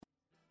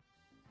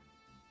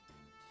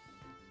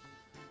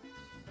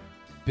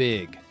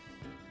Big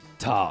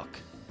Talk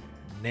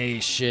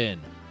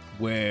Nation,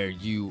 where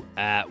you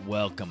at?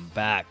 Welcome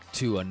back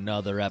to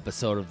another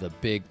episode of the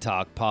Big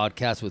Talk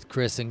Podcast with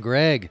Chris and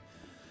Greg.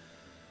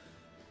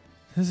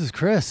 This is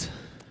Chris.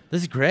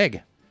 This is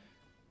Greg.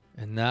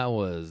 And that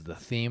was the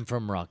theme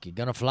from Rocky.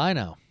 Gonna Fly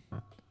Now.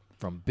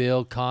 From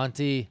Bill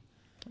Conti.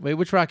 Wait,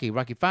 which Rocky?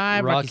 Rocky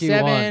 5, Rocky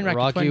 7, 1,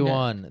 Rocky 20,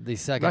 1. The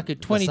second, Rocky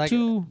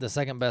 22. The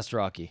second best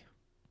Rocky.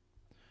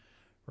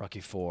 Rocky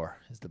 4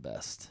 is the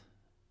best.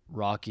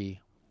 Rocky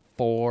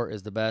 4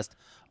 is the best.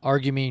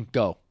 Argue me,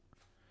 go.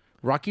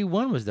 Rocky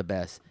 1 was the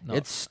best. No.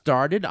 It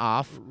started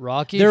off.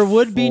 Rocky There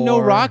would be no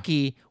 4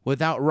 Rocky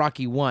without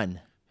Rocky 1.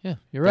 Yeah,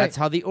 you're right. That's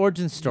how the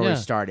origin story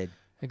started.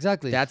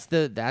 Exactly. That's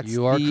the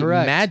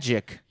correct.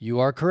 magic. You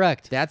are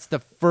correct. That's the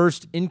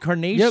first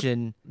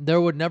incarnation. Yep.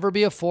 There would never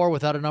be a 4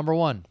 without a number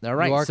 1. All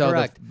right. You are so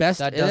correct. The best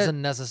that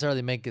doesn't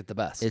necessarily make it the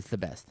best. It's the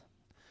best.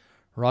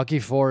 Rocky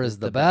 4 is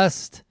the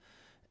best.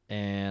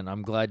 And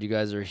I'm glad you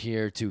guys are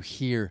here to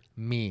hear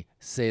me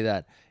say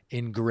that.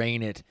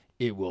 Ingrain it.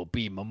 It will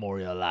be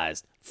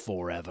memorialized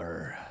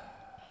forever.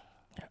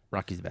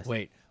 Rocky's the best.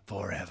 Wait,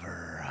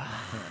 forever.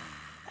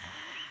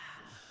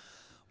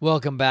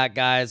 Welcome back,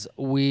 guys.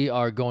 We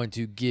are going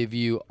to give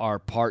you our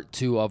part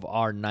 2 of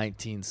our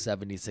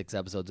 1976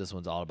 episode. This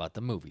one's all about the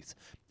movies.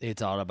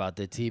 It's all about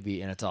the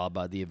TV, and it's all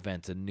about the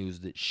events and news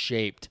that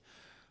shaped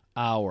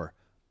our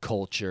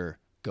culture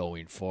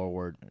going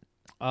forward.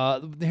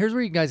 Here's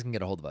where you guys can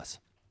get a hold of us.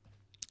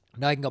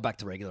 Now I can go back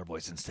to regular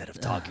voice instead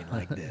of talking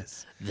like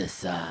this.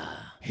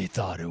 He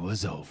thought it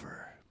was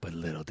over, but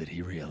little did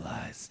he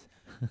realize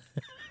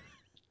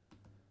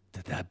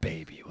that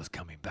baby was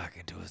coming back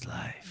into his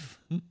life.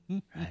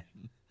 Right?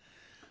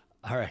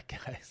 All right,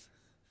 guys.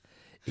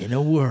 In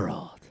a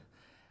world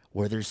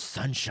where there's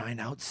sunshine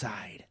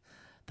outside,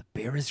 the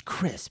bear is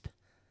crisp,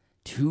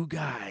 2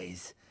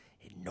 guys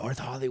in North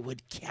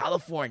Hollywood,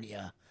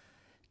 California,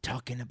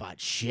 talking about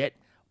shit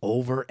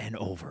over and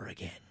over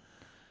again.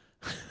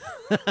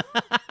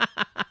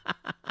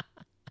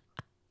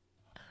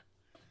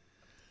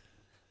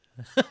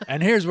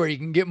 And here's where you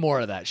can get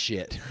more of that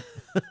shit.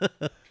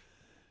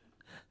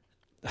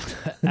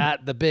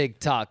 At the Big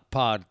Talk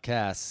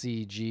Podcast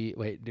CG.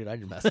 Wait, dude, I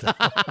just messed up.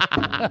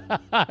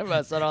 I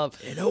messed it up.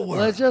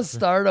 Let's just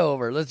start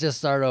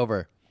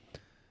over.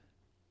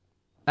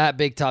 At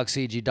Big Talk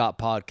CG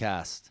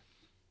podcast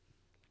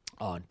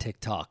on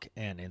TikTok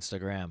and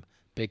Instagram.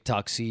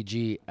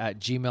 BigTalkCG at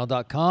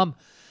gmail.com.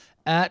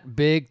 At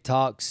Big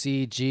Talk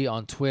CG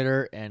on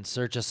Twitter, and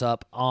search us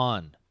up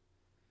on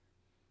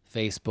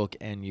Facebook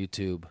and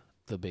YouTube.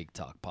 The Big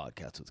Talk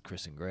Podcast with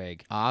Chris and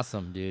Greg.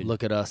 Awesome, dude.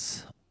 Look at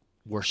us.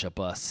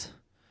 Worship us.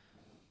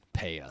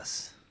 Pay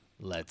us.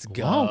 Let's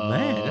go. Oh,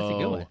 man. That's a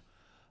good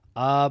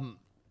one.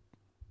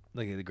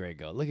 Look at the Greg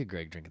go. Look at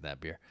Greg drinking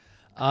that beer.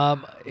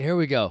 Here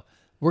we go.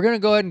 We're going to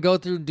go ahead and go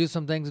through and do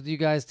some things with you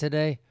guys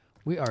today.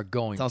 We are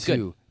going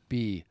to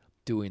be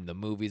doing the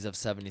movies of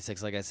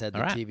 76. Like I said, the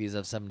TVs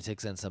of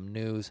 76 and some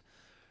news.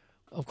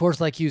 Of course,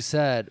 like you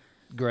said,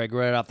 Greg,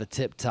 right off the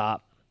tip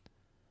top,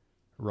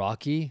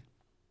 Rocky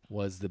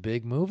was the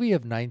big movie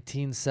of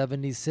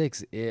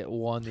 1976. It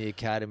won the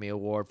Academy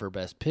Award for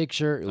Best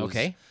Picture. It was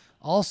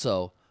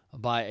also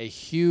by a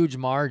huge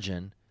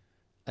margin,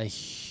 the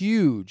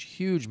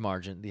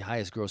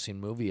highest grossing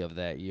movie of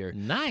that year.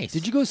 Nice.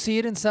 Did you go see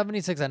it in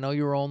 76? I know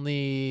you were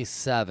only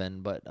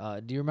 7, but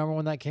do you remember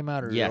when that came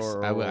out? Yes.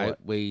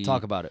 We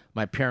talk about it.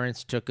 My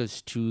parents took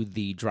us to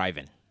the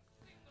drive-in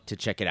to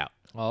check it out.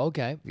 Oh,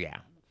 okay. Yeah.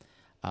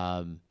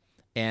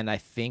 And I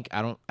think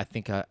I fell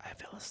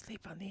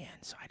asleep on the end,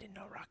 so I didn't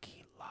know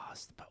Rocky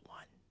lost but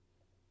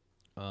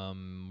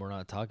won. We're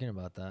not talking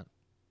about that.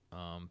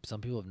 Some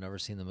people have never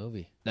seen the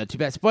movie. Not too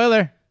bad.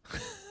 Spoiler.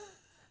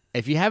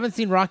 If you haven't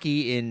seen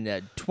Rocky in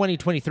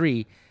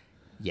 2023,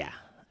 yeah.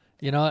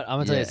 You know what? I'm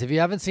going to tell you this. If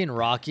you haven't seen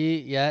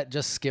Rocky yet,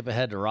 just skip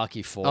ahead to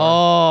Rocky 4.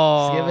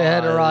 Oh. Skip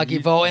ahead to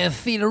Rocky 4 and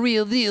see the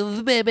real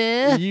deal,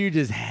 baby. You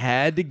just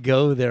had to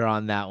go there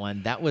on that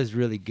one. That was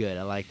really good.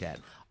 I like that.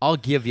 I'll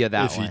give you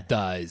that one. If he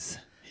dies,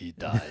 he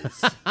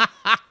dies.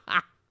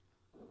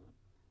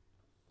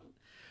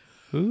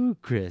 Ooh,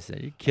 Chris,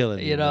 you're killing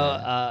me. You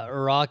know,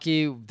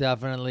 Rocky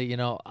definitely,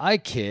 I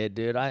kid,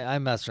 dude. I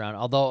mess around.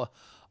 Although,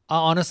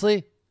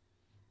 honestly,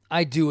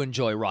 I do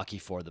enjoy Rocky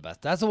 4 the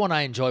best. That's the one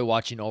I enjoy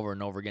watching over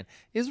and over again.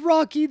 Is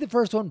Rocky, the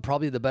first one,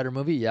 probably the better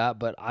movie? Yeah,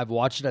 but I've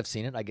watched it. I've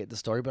seen it. I get the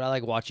story, but I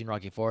like watching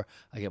Rocky 4.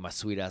 I get my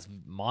sweet-ass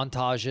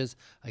montages.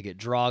 I get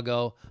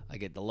Drago. I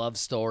get the love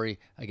story.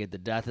 I get the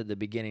death at the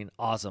beginning.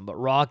 Awesome. But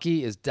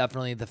Rocky is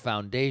definitely the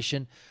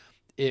foundation.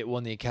 It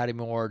won the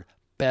Academy Award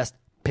Best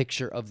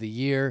Picture of the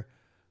Year.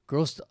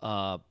 Grossed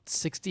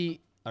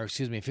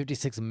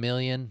 56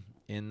 million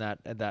in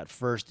that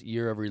first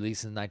year of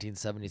release in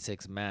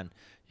 1976. Man,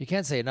 you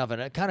can't say enough.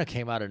 And it kind of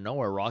came out of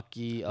nowhere.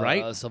 Rocky,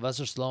 right?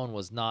 Sylvester Stallone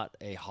was not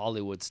a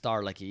Hollywood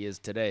star like he is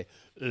today.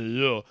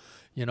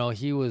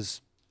 He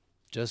was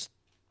just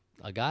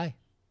a guy.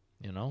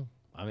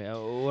 I mean,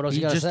 what else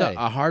you gotta say? He's just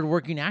a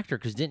hardworking actor,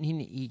 because didn't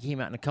he came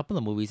out in a couple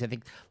of movies. I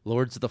think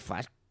Lords of the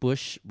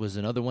Bush was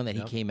another one that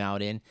he came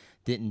out in.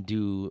 Didn't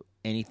do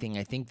anything.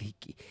 I think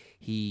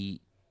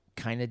he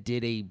kind of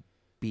did a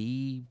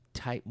B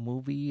type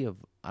movie of,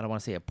 I don't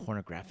want to say a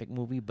pornographic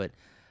movie, but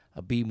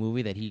a B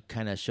movie that he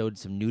kind of showed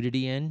some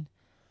nudity in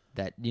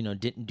that,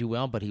 didn't do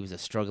well, but he was a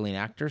struggling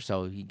actor,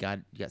 so he got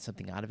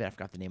something out of it. I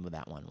forgot the name of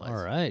that one was.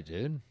 All right,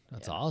 dude.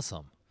 That's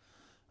awesome.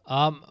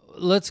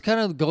 Let's kind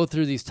of go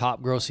through these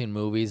top grossing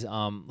movies.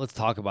 Let's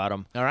talk about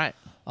them. All right.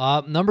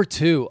 Number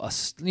 2,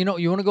 you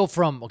want to go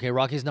from,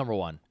 Rocky's number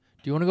 1.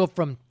 Do you want to go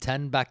from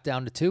 10 back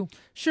down to 2?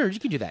 Sure, you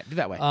can do that. Do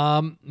that way.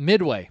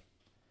 Midway.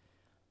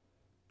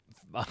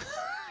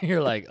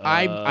 You're like,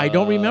 I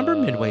don't remember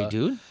Midway,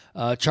 dude.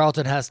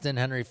 Charlton Heston,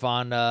 Henry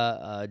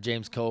Fonda,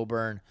 James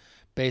Coburn.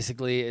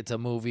 Basically, it's a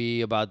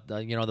movie about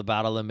the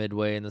Battle of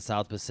Midway in the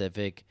South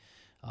Pacific.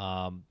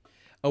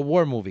 A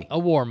war movie. A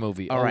war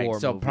movie. All right,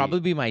 so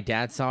probably my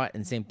dad saw it,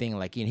 and same thing.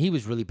 Like, he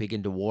was really big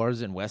into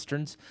wars and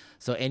westerns.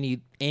 So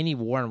any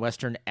war and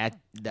western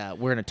that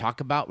we're gonna talk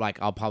about, like,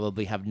 I'll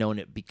probably have known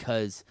it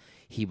because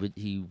he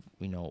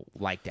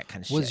liked that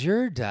kind of shit. Was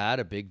your dad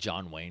a big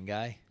John Wayne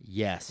guy?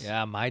 Yes.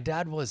 Yeah, my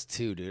dad was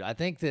too, dude. I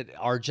think that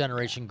our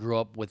generation grew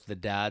up with the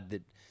dad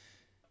that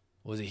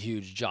was a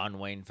huge John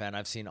Wayne fan.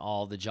 I've seen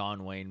all the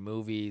John Wayne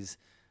movies.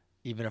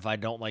 Even if I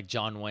don't like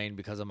John Wayne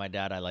because of my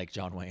dad, I like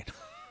John Wayne.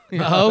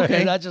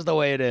 Okay. That's just the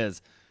way it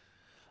is.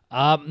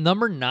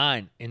 Number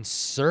 9, In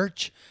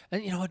Search.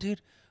 And you know what,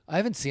 dude? I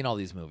haven't seen all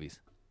these movies.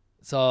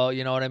 So,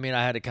 you know what I mean?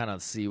 I had to kind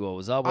of see what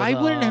was up with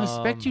I wouldn't them.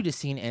 expect you to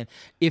see it.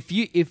 If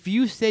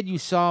you said you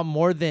saw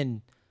more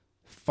than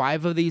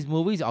 5 of these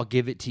movies, I'll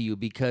give it to you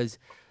because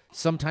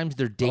sometimes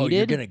they're dated. Oh,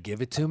 you're going to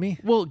give it to me?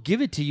 Well,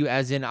 give it to you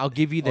as in I'll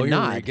give you the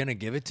nod. You're going to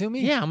give it to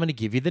me? Yeah, I'm going to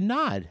give you the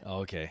nod.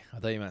 Oh, okay. I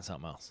thought you meant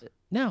something else.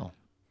 No.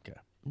 Okay.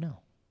 No.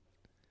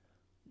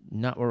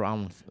 Not where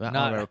I'm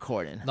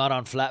recording. Not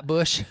on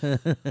Flatbush.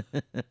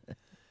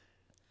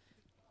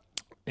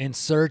 In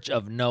Search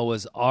of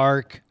Noah's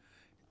Ark.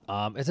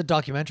 It's a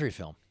documentary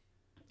film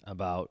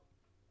about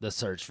the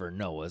search for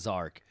Noah's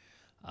Ark.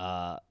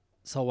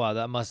 So, wow,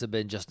 that must have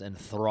been just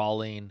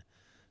enthralling.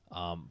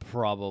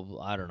 Probably,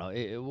 I don't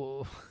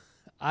know.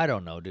 I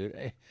don't know,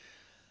 dude.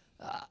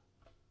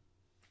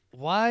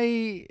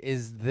 Why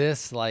is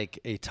this like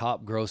a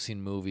top grossing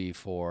movie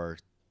for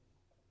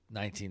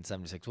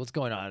 1976? What's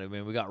going on? I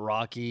mean, we got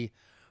Rocky.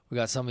 We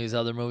got some of these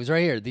other movies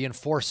right here. The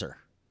Enforcer.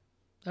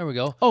 There we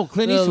go. Oh,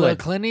 Clint Eastwood.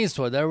 Clint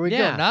Eastwood. There we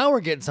go. Now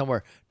we're getting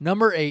somewhere.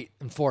 Number 8,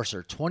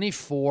 Enforcer.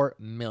 $24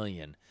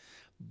 million.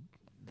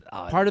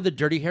 Part of the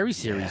Dirty Harry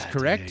series,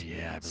 correct? Dude,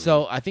 yeah.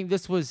 So I think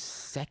this was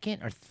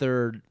second or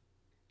third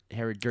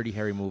Dirty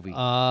Harry movie.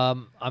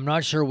 I'm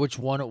not sure which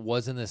one it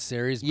was in this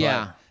series, but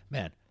Yeah.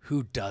 man,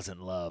 who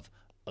doesn't love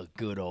a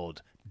good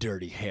old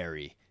Dirty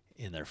Harry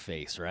in their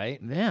face,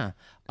 right? Yeah.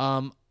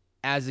 Of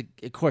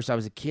course, I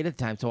was a kid at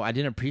the time, so I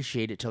didn't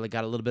appreciate it till I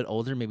got a little bit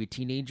older, maybe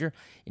teenager,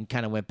 and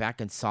kind of went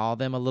back and saw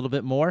them a little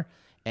bit more.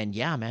 And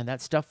yeah, man,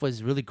 that stuff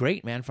was really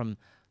great, man, from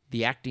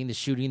the acting, the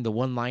shooting, the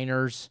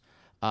one-liners,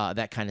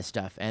 that kind of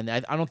stuff. And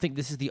I don't think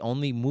this is the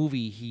only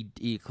movie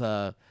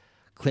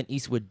Clint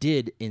Eastwood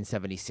did in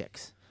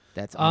 76.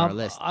 That's on our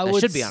list. That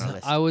should be on our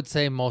list. I would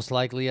say most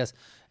likely, yes.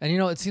 And,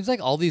 it seems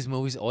like all these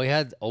movies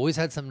always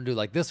had something to do.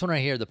 Like this one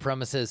right here, the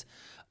premise is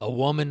a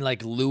woman,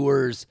 like,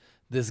 lures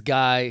this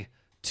guy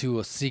to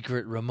a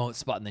secret remote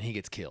spot, and then he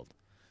gets killed.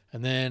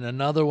 And then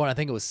another one, I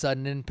think it was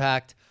Sudden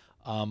Impact,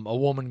 a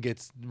woman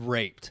gets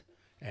raped.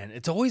 And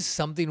it's always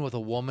something with a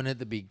woman at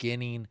the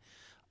beginning,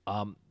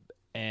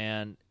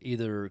 and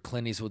either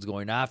Clint Eastwood's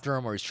going after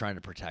him or he's trying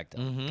to protect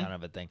him, kind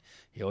of a thing.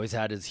 He always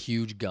had his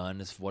huge gun,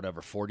 his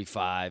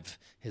 45,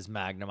 his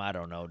Magnum, I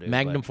don't know, dude.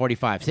 Magnum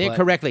 45. Say it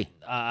correctly.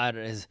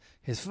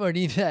 His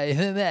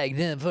 45,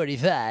 Magnum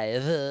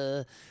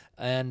 45.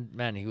 And,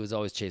 man, he was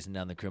always chasing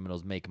down the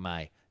criminals. Make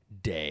my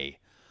day.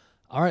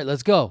 All right,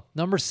 let's go.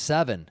 Number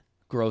 7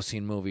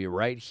 grossing movie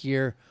right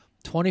here,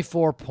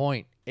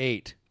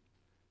 24.8.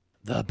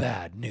 The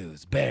Bad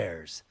News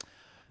Bears.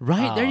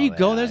 Right, there you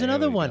go. Yeah, There's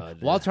another one. Go,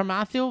 Walter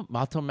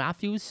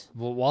Matthews.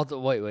 Well,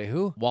 wait,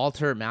 who?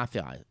 Walter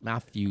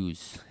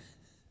Matthews.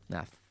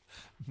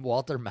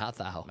 Walter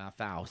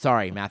Matthau.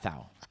 Sorry,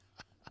 Matthau.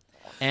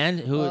 And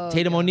who?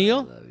 Tatum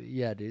O'Neal?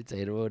 Yeah, dude,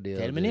 Tatum O'Neal.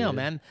 Tatum O'Neal,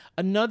 man.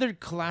 Another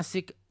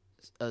classic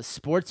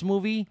sports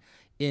movie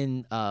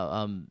in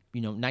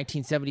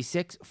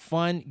 1976.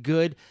 Fun,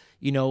 good.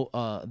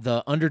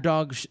 The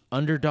underdog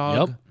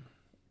Yep.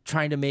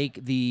 trying to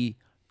make the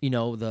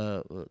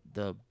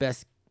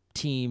best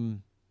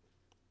team,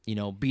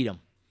 beat them.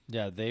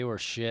 Yeah, they were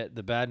shit.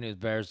 The Bad News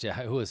Bears, yeah,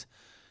 who was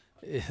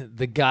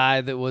the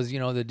guy that was,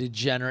 the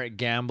degenerate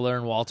gambler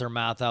and Walter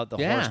Matthau at the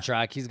horse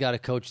track. He's got to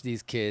coach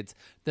these kids.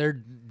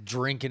 They're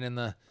drinking in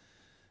the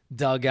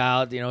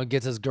dugout,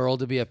 gets his girl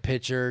to be a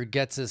pitcher,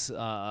 gets his,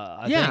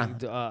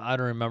 I don't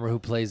remember who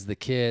plays the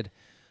kid,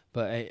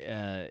 but,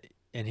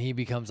 and he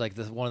becomes like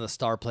one of the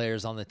star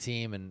players on the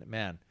team, and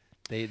man,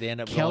 they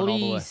end up going all the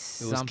way.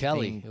 It was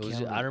Kelly.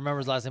 I don't remember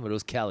his last name, but it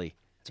was Kelly.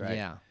 That's right.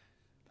 Yeah.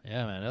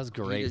 Yeah, man, that was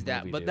great.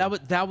 But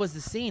that was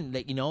the scene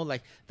that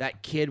like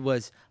that kid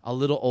was a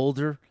little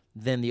older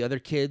than the other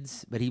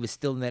kids, but he was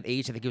still in that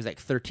age. I think he was like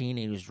 13, and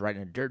he was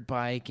riding a dirt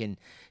bike and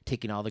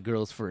taking all the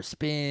girls for a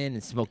spin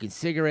and smoking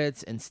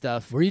cigarettes and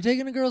stuff. Were you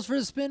taking the girls for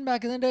a spin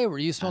back in the day? Were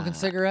you smoking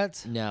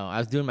cigarettes? No, I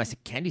was doing my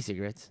candy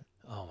cigarettes.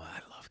 Oh, I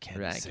love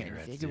candy Right,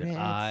 cigarettes, candy dude. cigarettes.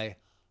 I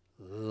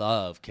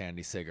love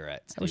candy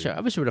cigarettes. I wish I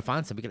would have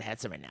found some. We could have had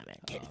some right now, man.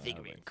 Candy That'd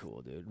cigarettes. been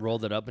cool, dude.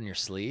 Rolled it up in your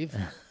sleeve.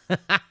 You're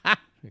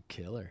a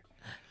killer.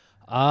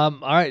 All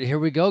right, here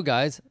we go,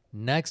 guys.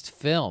 Next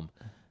film,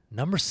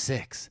 number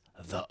 6,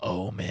 The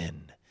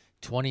Omen,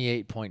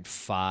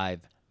 $28.5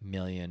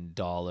 million.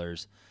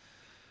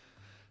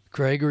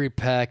 Gregory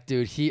Peck,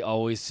 dude,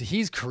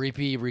 he's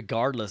creepy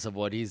regardless of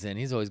what he's in.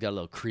 He's always got a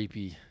little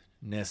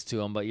creepiness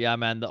to him. But yeah,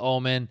 man, The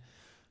Omen,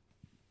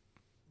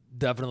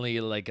 definitely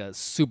like a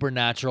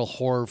supernatural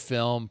horror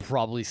film,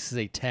 probably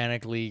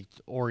satanically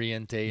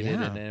orientated.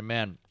 Yeah. And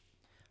man,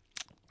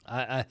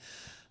 I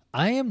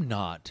am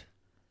not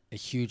a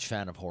huge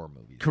fan of horror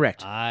movies.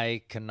 Correct.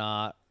 I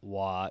cannot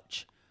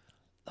watch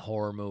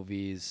horror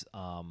movies.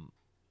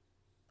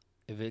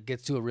 If it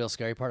gets to a real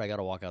scary part, I got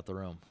to walk out the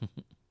room.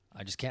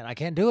 I just can't. I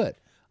can't do it.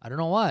 I don't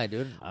know why,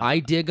 dude. I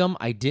dig them.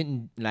 I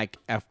didn't like.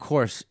 Of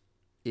course,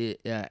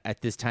 at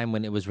this time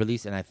when it was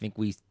released, and I think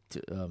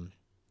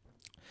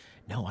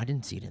no, I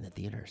didn't see it in the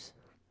theaters.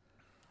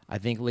 I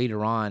think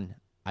later on,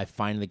 I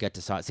finally got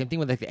to saw it. Same thing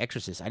with like The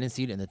Exorcist. I didn't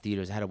see it in the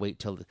theaters. I had to wait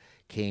till it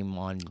came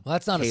on. Well,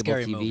 that's not a cable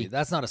scary TV. movie.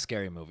 That's not a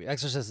scary movie.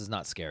 Exorcist is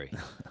not scary.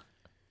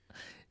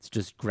 It's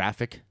just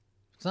graphic.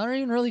 It's not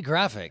even really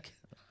graphic.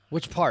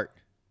 Which part?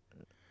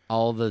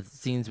 All the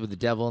scenes with the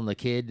devil and the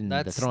kid and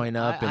the throwing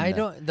up. I and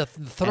don't. The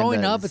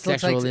throwing up. It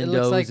looks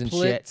like and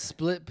shit.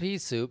 split pea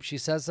soup. She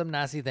says some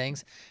nasty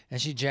things,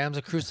 and she jams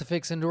a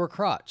crucifix into her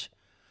crotch.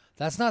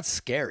 That's not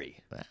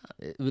scary.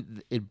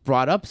 It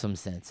brought up some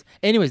sense.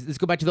 Anyways, let's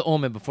go back to The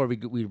Omen before we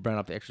brought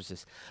up The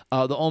Exorcist.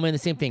 The Omen, the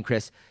same thing,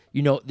 Chris.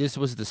 You know, this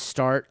was the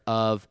start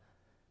of,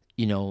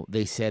 you know,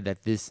 they said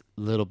that this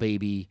little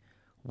baby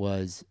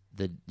was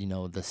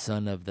the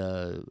son of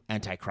the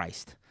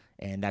Antichrist,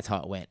 and that's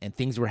how it went. And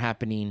things were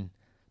happening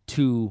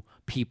to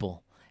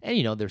people. And,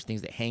 you know, there's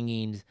things that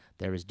hangings,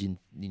 there was,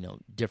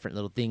 different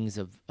little things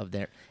of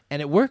there.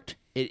 And it worked.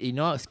 It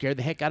scared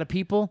the heck out of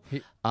people.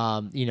 They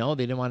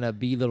didn't want to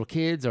be little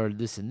kids or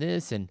this and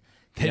this. And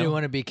they didn't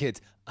want to be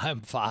kids. I'm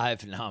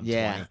 5, now I'm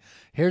 20.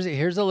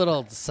 Here's a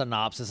little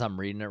synopsis. I'm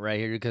reading it right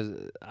here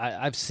because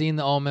I've seen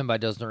The Omen, but I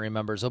just don't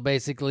remember. So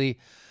basically,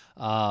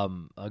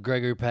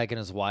 Gregory Peck and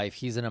his wife,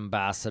 he's an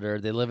ambassador.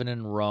 They live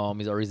in Rome.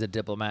 He's a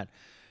diplomat.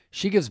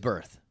 She gives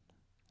birth.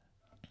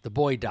 The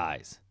boy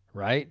dies,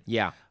 right?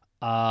 Yeah.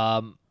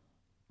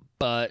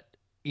 But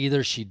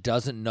either she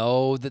doesn't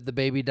know that the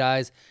baby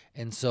dies,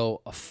 and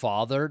so a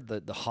father,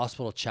 the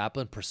hospital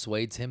chaplain,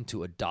 persuades him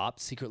to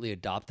secretly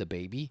adopt the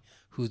baby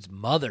whose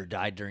mother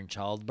died during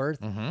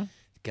childbirth. Mm-hmm.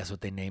 Guess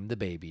what they named the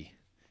baby?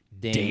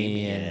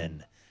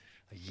 Damien.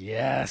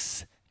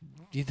 Yes.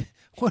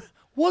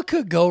 What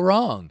could go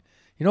wrong?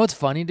 You know what's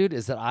funny, dude,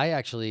 is that I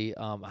actually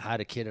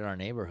had a kid in our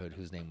neighborhood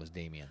whose name was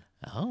Damien.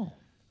 Oh.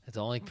 It's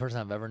the only person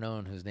I've ever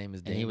known whose name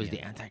is Damien. And he was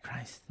the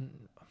Antichrist.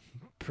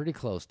 Pretty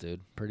close,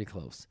 dude. Pretty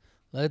close.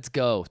 Let's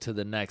go to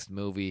the next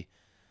movie.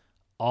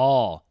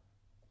 Now,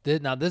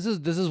 this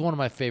is one of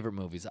my favorite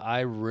movies. I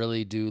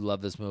really do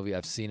love this movie.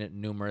 I've seen it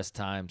numerous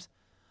times.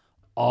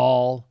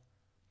 All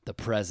the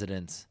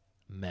President's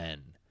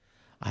Men.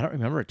 I don't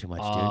remember it too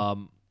much,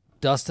 dude.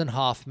 Dustin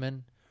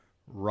Hoffman,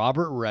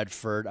 Robert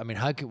Redford. I mean,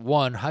 how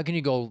can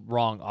you go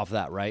wrong off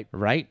that, right?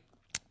 Right.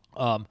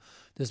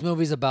 This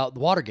movie's about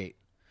Watergate.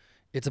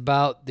 It's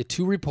about the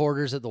 2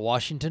 reporters at the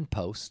Washington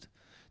Post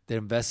that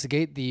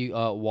investigate the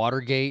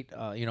Watergate,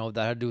 that had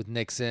to do with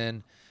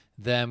Nixon,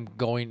 them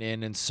going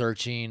in and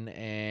searching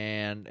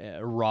and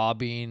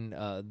robbing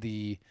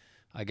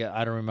I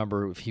don't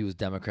remember if he was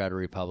Democrat or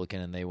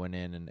Republican, and they went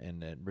in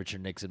and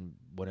Richard Nixon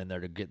went in there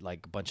to get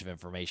like a bunch of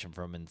information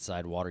from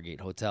inside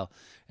Watergate Hotel.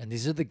 And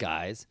these are the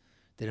guys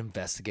that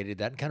investigated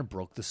that and kind of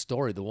broke the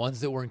story. The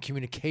ones that were in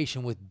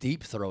communication with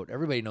Deep Throat.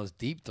 Everybody knows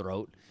Deep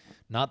Throat,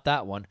 not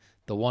that one.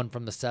 The one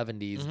from the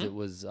 70s that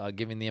was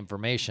giving the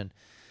information.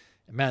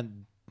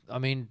 Man, I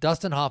mean,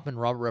 Dustin Hoffman,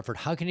 Robert Redford,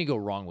 how can you go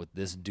wrong with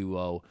this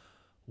duo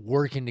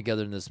working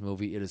together in this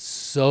movie? It is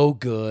so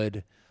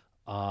good.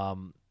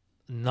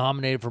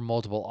 Nominated for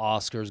multiple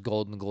Oscars,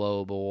 Golden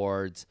Globe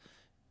Awards.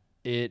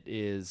 It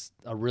is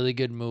a really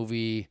good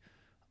movie.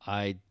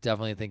 I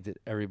definitely think that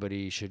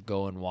everybody should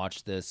go and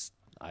watch this.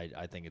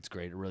 I think it's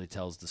great. It really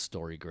tells the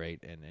story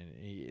great. And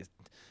if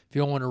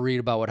you don't want to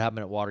read about what happened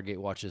at Watergate,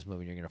 watch this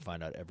movie and you're going to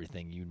find out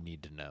everything you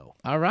need to know.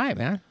 All right,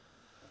 man.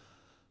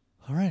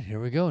 All right,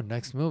 here we go.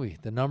 Next movie.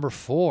 The number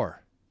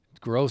 4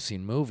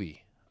 grossing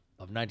movie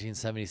of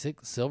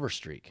 1976, Silver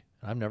Streak.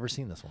 I've never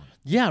seen this one.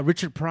 Yeah,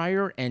 Richard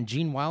Pryor and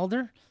Gene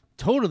Wilder.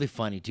 Totally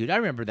funny, dude. I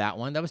remember that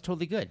one. That was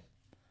totally good.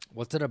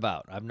 What's it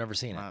about? I've never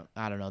seen it.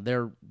 I don't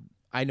know.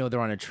 I know they're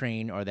on a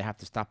train or they have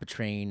to stop a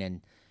train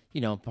and,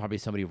 probably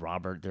somebody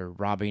they're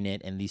robbing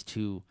it, and these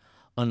 2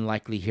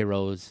 unlikely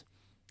heroes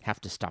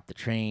have to stop the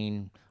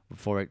train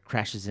before it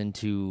crashes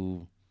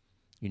into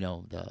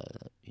the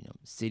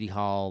City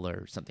Hall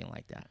or something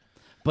like that.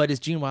 But it's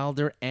Gene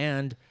Wilder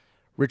and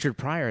Richard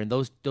Pryor, and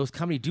those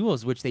comedy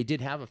duos, which they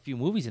did have a few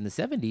movies in the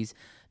 70s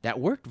that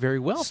worked very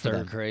well for Stir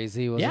them.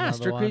 Crazy was another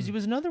Stir one. Crazy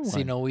was another one.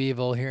 See No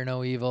Evil, Hear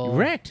No Evil.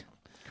 Correct.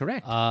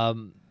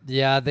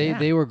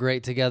 They were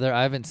great together.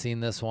 I haven't seen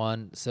this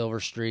one, Silver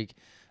Streak.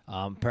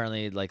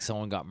 Apparently, like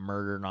someone got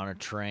murdered on a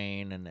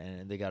train,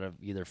 and they got to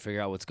either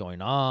figure out what's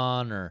going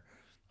on, or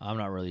I'm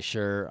not really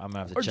sure. I'm gonna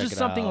have to check it out. Or just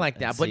something like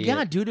that. But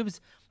yeah, dude, it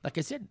was like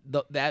I said,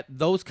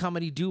 that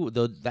comedy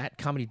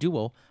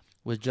duo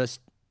was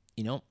just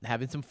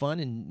having some fun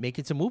and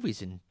making some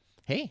movies, and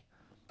hey,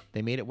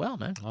 they made it well,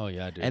 man. Oh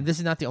yeah, dude. And this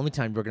is not the only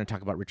time we're going to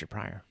talk about Richard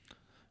Pryor.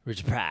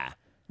 Richard Pryor.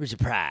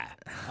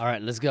 All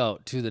right, let's go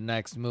to the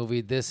next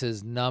movie. This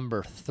is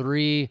number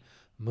 3,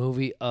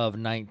 movie of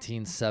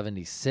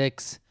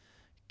 1976,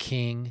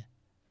 King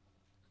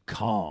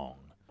Kong.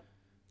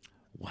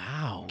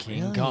 Wow,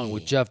 King Kong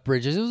with Jeff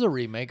Bridges. It was a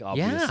remake,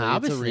 obviously. Yeah,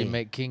 obviously. It's a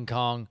remake. King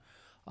Kong.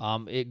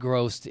 It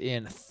grossed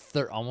in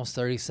almost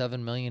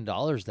 $37 million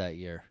that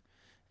year.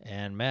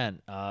 And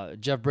man,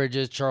 Jeff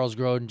Bridges, Charles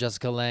Grodin,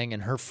 Jessica Lange,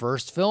 and her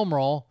first film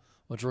role,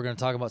 which we're going to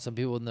talk about some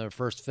people in their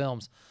first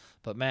films.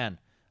 But man,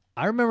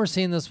 I remember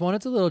seeing this one.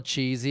 It's a little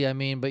cheesy. I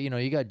mean, but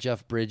you got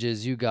Jeff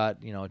Bridges, you got,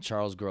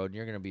 Charles Grodin.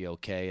 You're going to be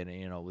okay.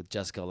 And, with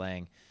Jessica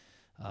Lange,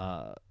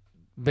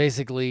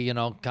 basically,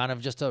 kind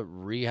of just a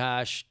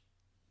rehash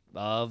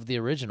of the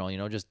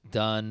original, just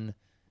done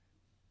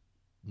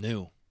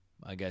new.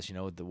 I guess,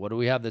 what do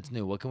we have that's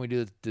new? What can we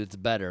do that's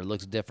better,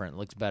 looks different,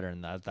 looks better?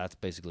 And that's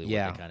basically what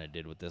they kind of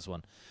did with this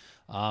one.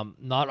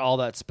 Not all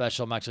that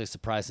special. I'm actually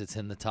surprised it's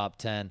in the top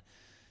 10.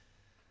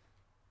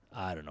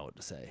 I don't know what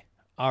to say.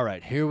 All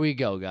right, here we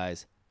go,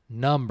 guys.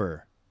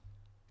 Number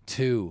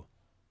 2,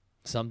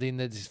 something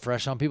that's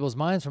fresh on people's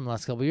minds from the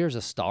last couple of years,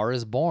 A Star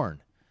is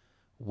Born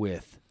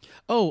with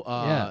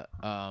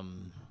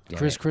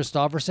Chris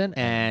Christopherson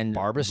and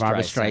Barbra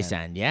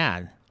Streisand.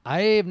 Yeah.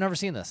 I've never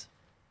seen this.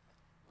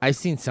 I've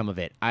seen some of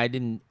it.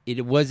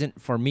 It wasn't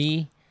for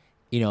me,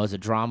 as a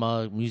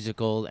drama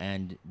musical,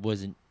 and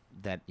wasn't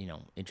that,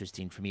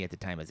 interesting for me at the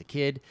time as a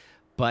kid.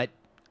 But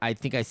I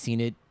think I seen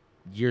it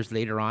years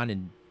later on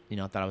and,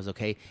 thought it was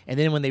okay. And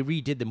then when they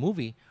redid the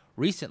movie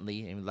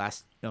recently in the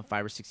last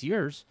 5 or 6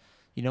 years,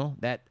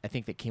 that I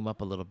think that came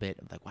up a little bit.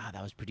 I'm like, wow,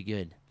 that was pretty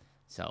good.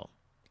 So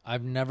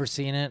I've never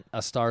seen it.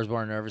 A Star is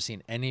Born. I've never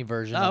seen any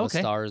version of A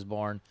Star is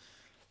Born.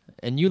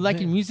 And you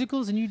liking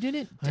musicals and you did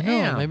it? I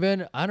know.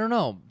 Maybe I don't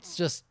know. It's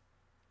just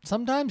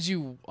sometimes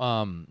you,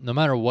 no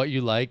matter what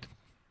you like,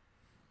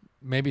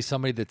 maybe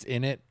somebody that's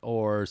in it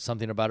or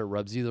something about it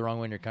rubs you the wrong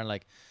way, and you're kind of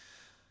like,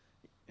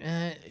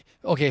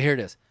 okay, here it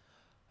is.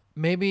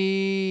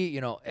 Maybe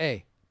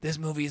hey, this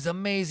movie is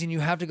amazing. You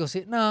have to go see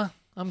it. Nah,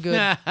 I'm good.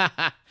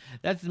 that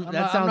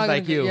sounds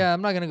like you. Yeah,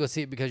 I'm not gonna go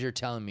see it because you're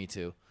telling me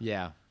to.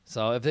 Yeah.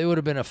 So if it would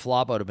have been a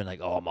flop, I would have been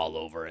like, oh, I'm all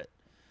over it.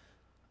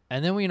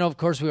 And then of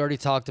course, we already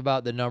talked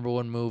about the number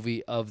 1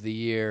 movie of the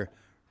year,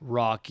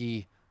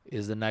 Rocky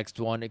is the next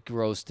one. It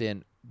grossed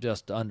in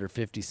just under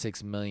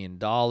 $56 million.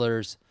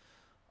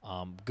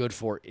 Good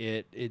for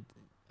it.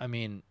 I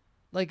mean,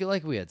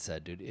 like we had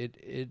said, dude,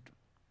 it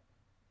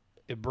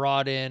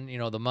brought in,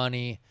 the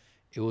money.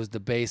 It was the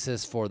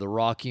basis for the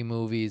Rocky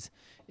movies.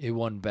 It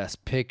won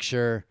Best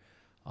Picture.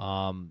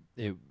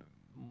 It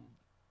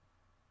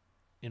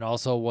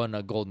also won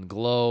a Golden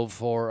Globe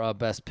for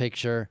Best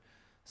Picture.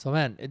 So,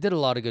 man, it did a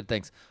lot of good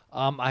things.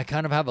 I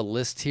kind of have a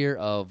list here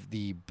of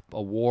the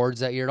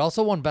awards that year. It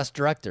also won Best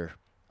Director.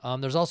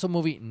 There's also a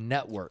movie,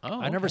 Network.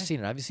 I've never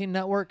seen it. Have you seen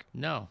Network?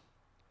 No.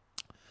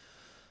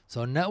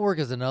 So, Network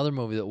is another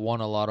movie that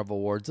won a lot of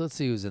awards. Let's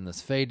see who's in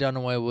this. Faye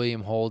Dunaway,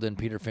 William Holden,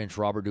 Peter Finch,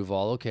 Robert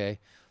Duvall. Okay.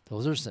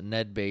 Those are some,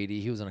 Ned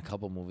Beatty. He was in a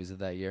couple movies of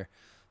that year.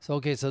 So,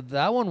 okay, so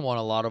that one won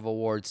a lot of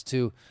awards,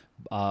 too.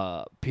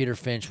 Peter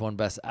Finch won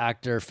Best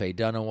Actor. Faye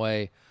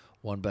Dunaway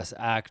won Best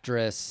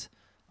Actress.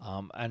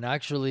 And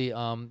actually,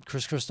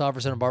 Chris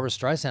Christopherson and Barbra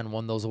Streisand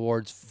won those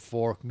awards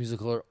for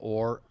musical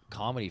or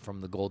comedy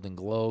from the Golden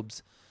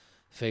Globes.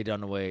 Faye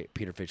Dunaway,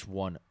 Peter Finch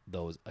won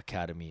those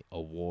Academy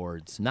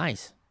Awards.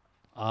 Nice.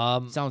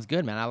 Sounds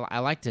good, man. I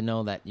like to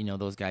know that,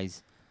 those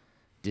guys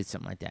did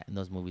something like that, and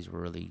those movies were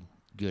really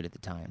good at the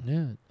time.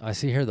 Yeah. I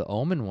see here The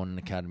Omen won an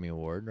Academy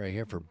Award right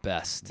here for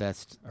Best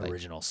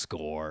Original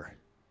Score,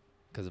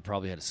 because it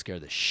probably had to scare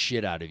the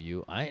shit out of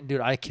you.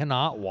 I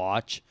cannot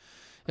watch.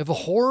 If a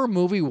horror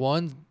movie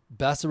won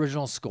Best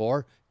Original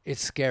Score,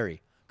 it's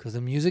scary because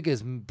the music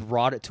has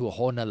brought it to a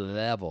whole nother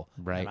level.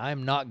 Right. And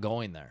I'm not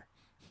going there.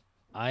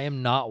 I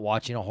am not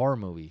watching a horror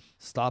movie.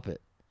 Stop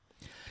it.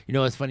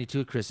 It's funny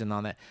too, Chris, and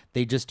on that,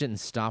 they just didn't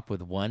stop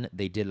with one.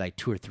 They did like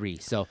 2 or 3.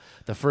 So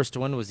the first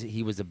one was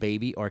he was a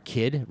baby or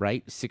kid,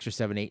 right? 6 or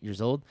 7, 8 years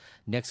old.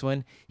 Next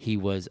one, he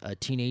was a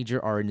teenager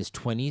or in his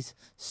 20s,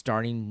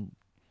 starting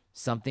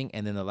something.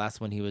 And then the last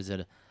one, he was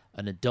an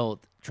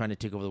adult trying to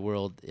take over the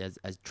world as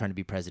trying to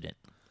be president.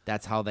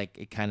 That's how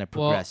it kind of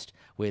progressed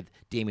with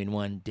Damien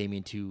 1,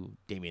 Damien 2,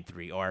 Damien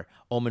 3, or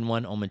Omen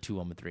 1, Omen 2,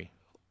 Omen 3.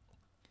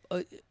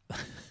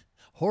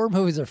 Horror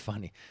movies are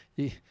funny.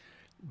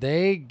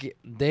 they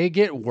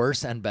get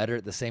worse and better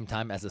at the same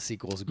time as the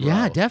sequels grow.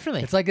 Yeah,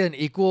 definitely. It's like an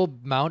equal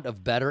amount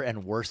of better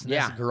and worseness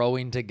Yeah.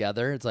 growing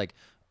together. It's like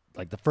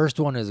the first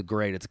one is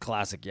great. It's a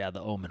classic. Yeah,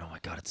 The Omen. Oh my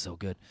God, it's so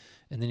good.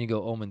 And then you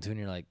go Omen 2 and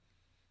you're like,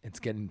 it's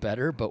getting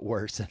better but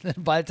worse. And then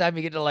by the time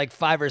you get to like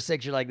 5 or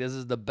 6, you're like, this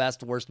is the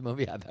best worst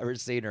movie I've ever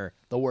seen, or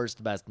the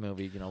worst best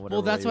movie. You know,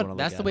 whatever. Well,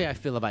 that's the way I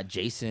feel about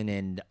Jason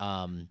and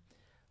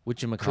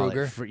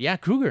Krueger.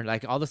 Krueger.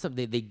 Like all the stuff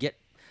they get.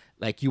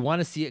 Like, you want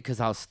to see it because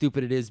how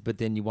stupid it is, but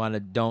then you want to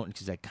don't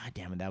because like, God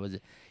damn it, that was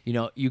it. You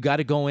know, you got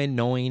to go in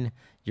knowing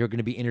you're going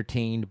to be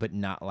entertained, but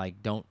not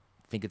like, don't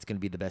think it's going to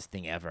be the best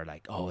thing ever.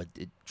 Like, oh,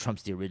 it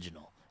trumps the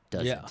original.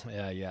 Doesn't.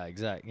 Yeah,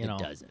 exactly. You know, it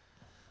doesn't.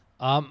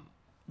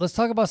 Let's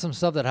talk about some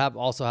stuff that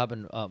also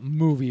happened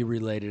movie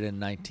related in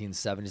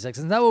 1976.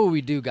 Isn't that what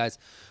we do, guys?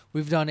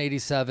 We've done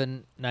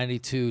 87,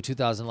 92,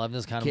 2011. This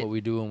is kind of what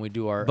we do when we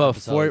do our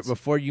episodes.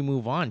 Before you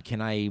move on, can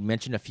I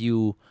mention a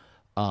few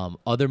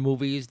other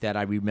movies that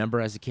I remember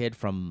as a kid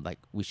from like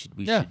we should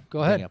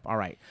go ahead. Up. All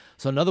right.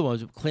 So another one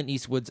was Clint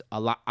Eastwood's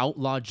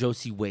Outlaw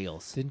Josie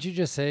Wales. Didn't you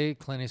just say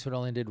Clint Eastwood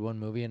only did one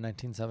movie in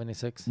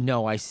 1976?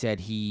 No, I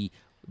said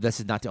this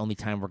is not the only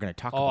time we're going to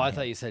talk about I him.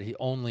 thought you said he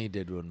only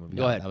did one movie.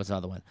 No, Go ahead. That was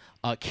another one.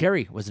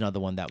 Carrie was another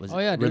one that was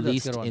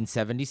released in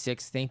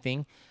 76. Same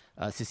thing.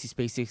 Sissy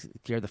Spacek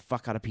scared the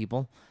fuck out of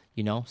people.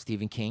 You know,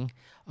 Stephen King.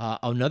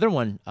 Another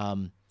one,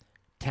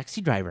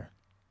 Taxi Driver.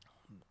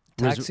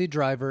 Taxi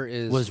Driver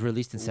was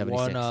released in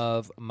 76. One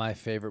of my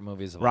favorite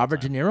movies of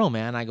Robert all De Niro,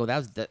 man. I go, that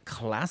was the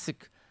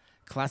classic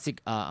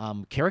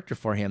character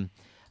for him.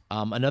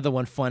 Another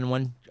one, fun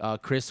one,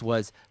 Chris,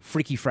 was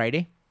Freaky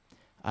Friday.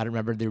 I don't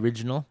remember the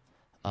original.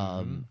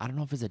 I don't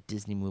know if it was a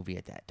Disney movie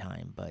at that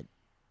time, but,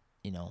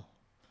 you know,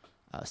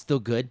 still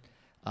good.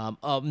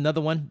 Another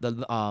one,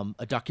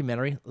 a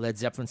documentary, Led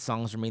Zeppelin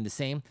Songs Remain the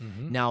Same.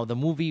 Now, the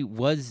movie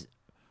was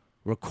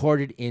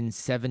recorded in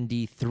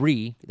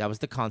 73. That was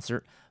the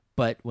concert.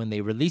 But when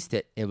they released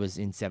it, it was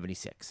in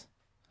 76.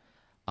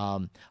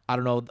 I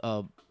don't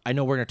know. I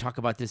know we're going to talk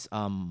about this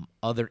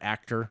other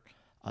actor,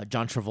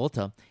 John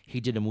Travolta.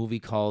 He did a movie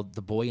called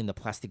The Boy in the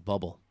Plastic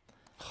Bubble.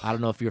 I don't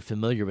know if you're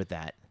familiar with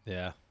that.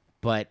 Yeah.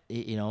 But,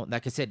 you know,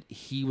 like I said,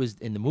 he was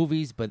in the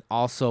movies, but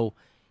also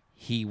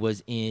he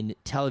was in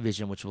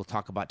television, which we'll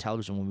talk about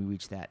television when we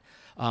reach that.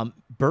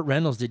 Burt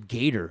Reynolds did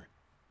Gator.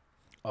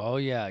 Oh,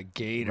 yeah,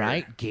 Gator.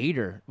 Right?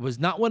 Gator was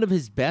not one of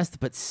his best,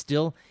 but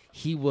still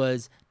he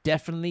was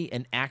definitely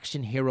an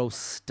action hero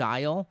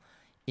style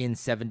in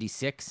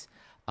 76.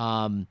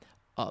 A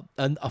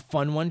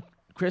fun one,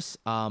 Chris,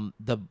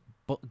 the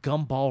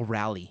Gumball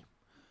Rally.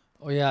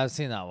 Oh, yeah, I've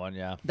seen that one,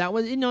 yeah. That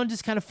was, you know,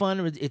 just kind of fun.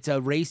 It's a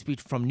race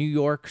from New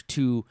York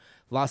to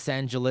Los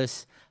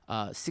Angeles.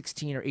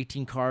 16 or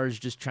 18 cars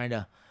just trying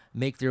to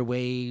make their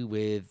way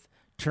with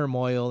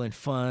turmoil and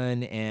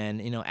fun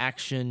and, you know,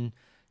 action,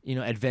 you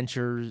know,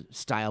 adventure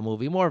style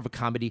movie, more of a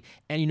comedy.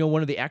 And, you know,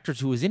 one of the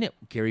actors who was in it,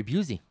 Gary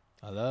Busey.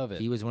 I love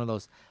it. He was one of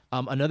those.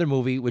 Another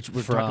movie, which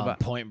we're talking about.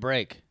 Point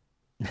Break.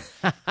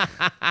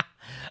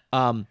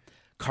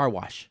 Car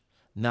Wash.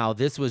 Now,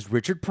 this was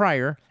Richard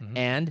Pryor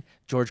and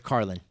George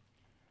Carlin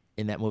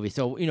in that movie.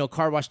 So, you know,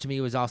 Car Wash to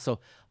me was also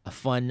a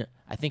fun,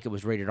 I think it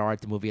was rated R at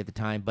the movie at the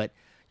time, but,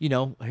 you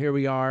know, here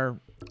we are.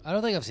 I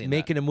don't think I've seen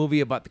making a movie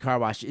about the car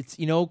wash. It's,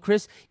 you know,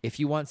 Chris, if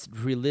you want to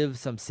relive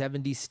some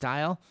 70s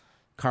style,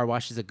 Car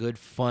Wash is a good,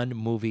 fun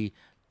movie.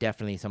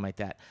 Definitely something like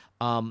that.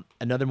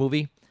 Another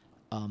movie,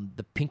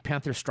 The Pink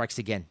Panther Strikes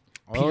Again.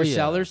 Peter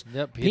Sellers.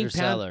 Yep, Peter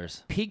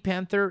Sellers. Pink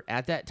Panther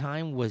at that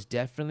time was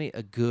definitely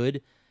a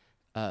good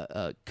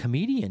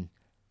comedian.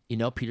 You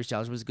know, Peter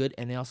Sellers was good,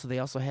 and they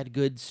also had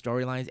good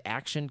storylines,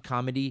 action,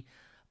 comedy.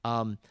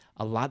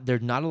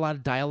 There's not a lot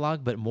of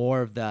dialogue, but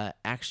more of the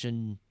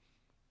action,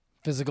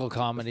 physical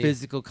comedy.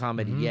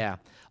 Yeah.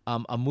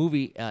 A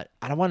movie. I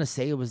don't want to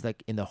say it was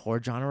like in the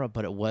horror genre,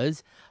 but it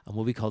was a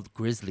movie called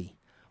Grizzly,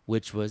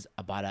 which was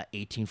about a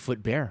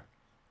 18-foot bear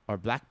or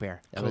black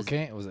bear. Was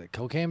it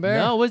Cocaine Bear?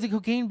 No, it was a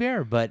Cocaine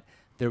Bear, but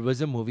there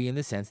was a movie in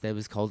the sense that it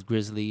was called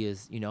Grizzly.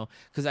 Is, you know,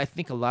 because I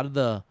think a lot of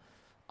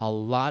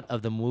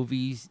the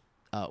movies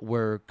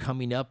were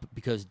coming up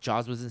because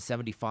Jaws was in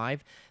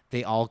 75.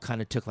 They all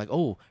kind of took like,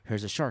 oh,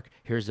 here's a shark,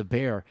 here's a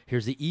bear,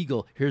 here's an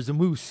eagle, here's a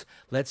moose.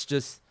 Let's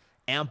just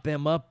amp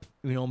them up,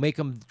 you know, make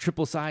them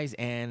triple size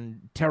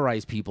and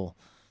terrorize people.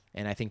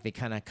 And I think they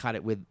kind of caught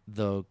it with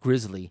the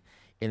Grizzly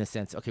in a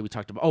sense. Okay, we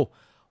talked about,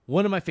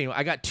 one of my favorite.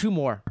 I got two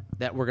more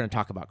that we're going to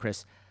talk about,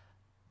 Chris.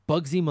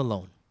 Bugsy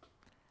Malone.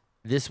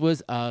 This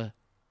was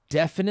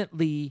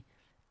definitely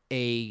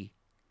a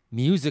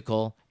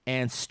musical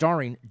and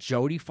starring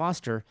Jodie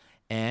Foster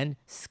and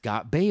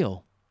Scott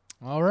Baio.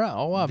 All right.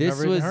 Oh, wow. I've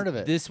never even heard of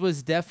it. This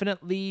was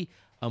definitely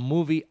a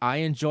movie I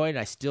enjoyed.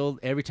 I still,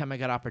 every time I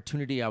got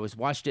opportunity, I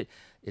watched it.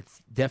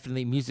 It's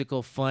definitely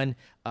musical, fun,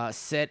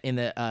 set in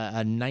a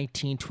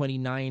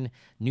 1929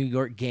 New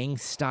York gang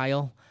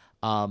style.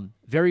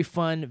 Very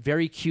fun,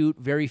 very cute,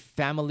 very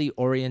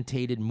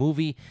family-orientated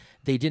movie.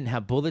 They didn't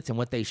have bullets, and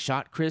what they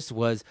shot, Chris,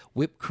 was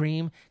whipped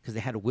cream because they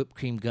had whipped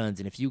cream guns.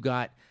 And if you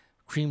got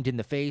creamed in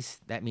the face,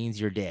 that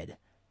means you're dead.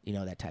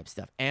 that type of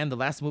stuff. And the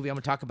last movie I'm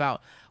going to talk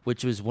about,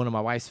 which was one of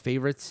my wife's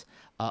favorites,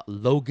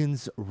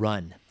 Logan's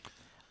Run.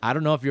 I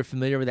don't know if you're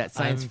familiar with that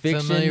science fiction.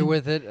 I'm familiar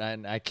with it,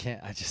 and I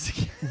just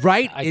can't.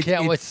 Right? I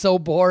can't. It's so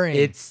boring.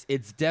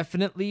 It's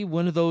definitely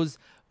one of those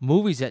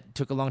movies that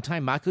took a long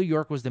time. Michael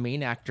York was the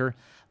main actor.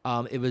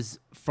 It was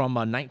from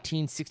a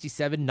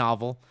 1967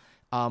 novel,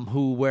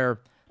 where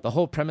the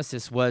whole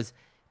premises was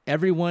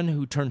everyone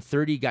who turned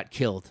 30 got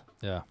killed.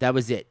 Yeah. That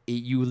was it.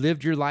 You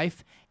lived your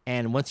life,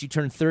 and once you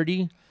turned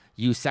 30,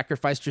 you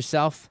sacrificed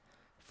yourself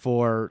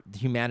for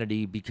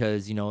humanity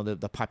because,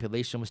 the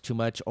population was too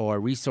much or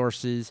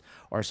resources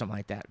or something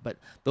like that. But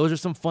those are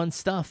some fun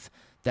stuff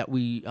that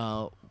we,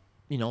 that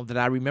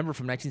I remember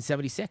from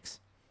 1976.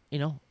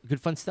 Good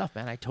fun stuff,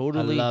 man. I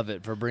love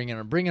it for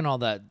bringing all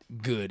that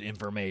good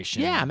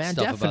information. Yeah, man,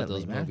 stuff definitely, about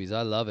those man. movies.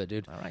 I love it,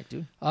 dude. All right,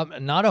 dude.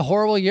 Not a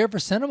horrible year for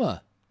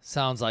cinema.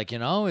 Sounds like,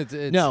 it's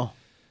No.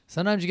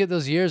 Sometimes you get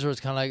those years where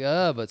it's kind of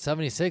like, but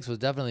 76 was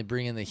definitely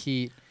bringing the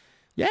heat.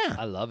 Yeah.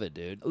 I love it,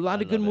 dude. A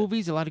lot of good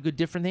movies, a lot of good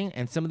different things,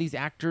 and some of these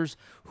actors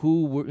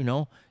who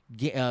were,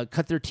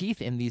 cut their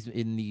teeth in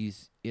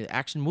these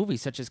action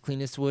movies, such as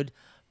Clint Eastwood,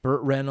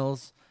 Burt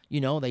Reynolds.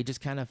 They just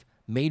kind of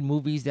made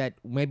movies that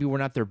maybe were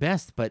not their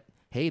best, but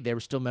hey, they were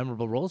still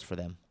memorable roles for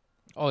them.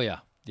 Oh yeah,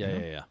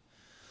 yeah.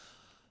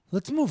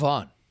 Let's move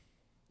on.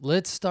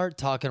 Let's start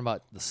talking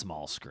about the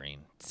small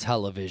screen,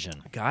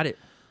 television. Got it.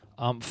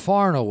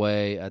 Far and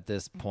away at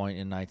this point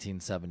in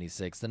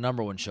 1976, the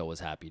number one show was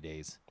Happy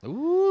Days.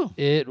 Ooh.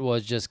 It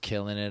was just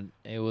killing it.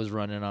 It was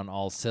running on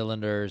all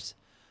cylinders.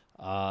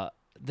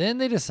 Then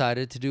they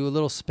decided to do a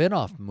little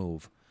spin-off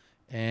move,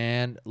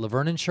 and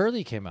Laverne and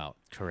Shirley came out.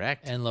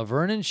 Correct. And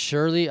Laverne and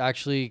Shirley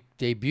actually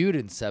debuted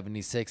in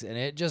 76, and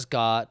it just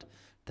got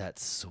that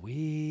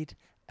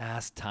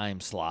sweet-ass time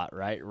slot,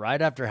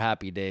 right after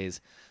Happy Days.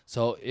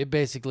 So it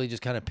basically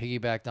just kind of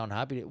piggybacked on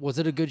Happy Days. Was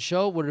it a good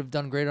show? Would it have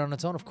done great on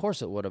its own? Of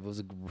course it would have. It was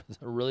a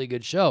really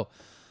good show.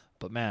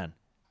 But, man,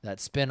 that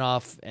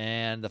spinoff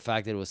and the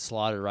fact that it was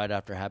slotted right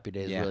after Happy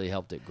Days really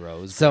helped it grow.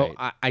 It was great.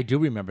 I do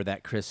remember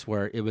that, Chris,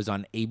 where it was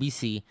on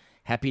ABC,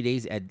 Happy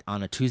Days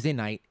on a Tuesday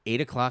night,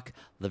 8 o'clock,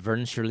 Laverne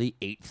and Shirley,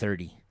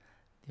 8:30.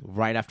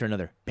 Right after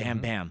another. Bam,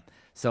 bam.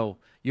 So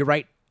you're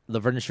right.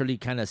 Laverne and Shirley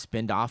kind of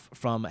spinned off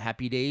from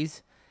Happy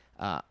Days.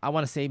 I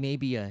want to say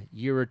maybe a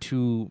year or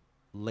two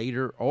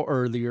later or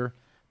earlier,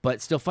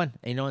 but still fun.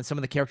 And some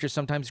of the characters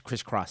sometimes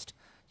crisscrossed.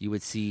 You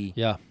would see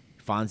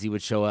Fonzie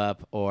would show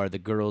up, or the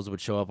girls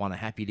would show up on a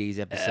Happy Days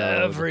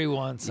episode. Every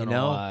once in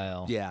a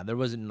while. Yeah, there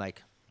wasn't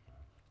like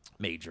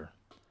major.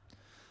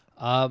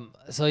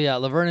 So yeah,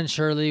 Laverne and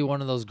Shirley,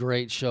 one of those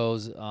great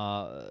shows,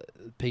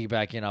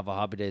 piggybacking off of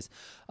Happy Days.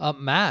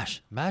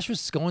 MASH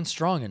was going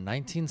strong in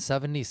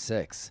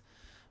 1976.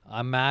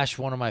 MASH,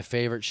 one of my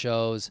favorite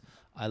shows.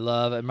 I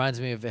love it. It reminds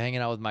me of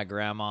hanging out with my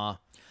grandma.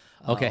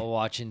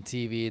 Watching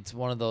TV. It's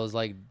one of those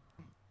like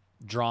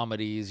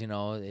dramedies,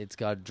 it's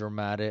got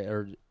dramatic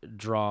or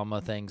drama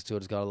things to it.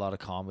 It's got a lot of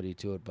comedy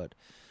to it, but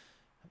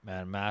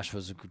man, MASH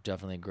was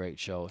definitely a great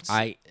show.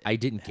 I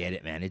didn't get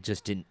it, man. It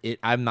just didn't.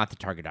 I'm not the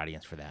target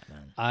audience for that,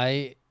 man.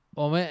 I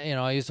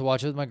used to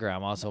watch it with my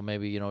grandma, so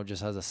maybe it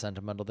just has a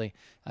sentimental thing.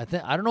 I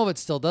don't know if it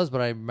still does,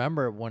 but I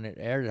remember when it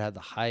aired, it had the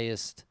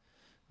highest,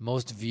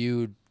 most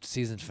viewed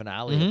season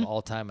finale of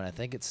all time, and I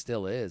think it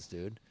still is,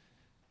 dude.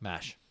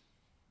 MASH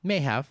may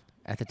have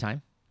at the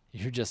time.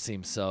 You just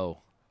seem so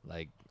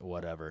like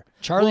whatever.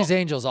 Charlie's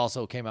Angels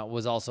also came out,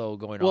 was also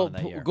going on in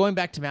that year. Going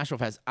back to MASH real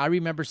fast, I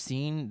remember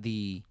seeing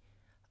the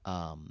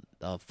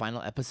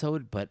final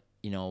episode, but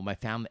my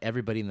family,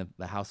 everybody in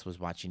the house was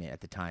watching it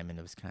at the time, and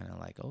it was kind of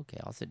like, okay,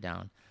 I'll sit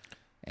down.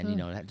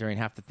 And during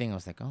half the thing, I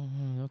was like, oh,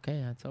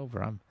 okay, that's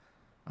over.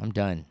 I'm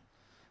done.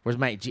 Where's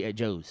my G.I.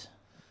 Joes?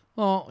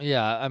 Well,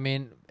 yeah, I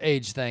mean,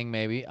 age thing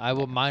maybe.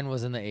 Mine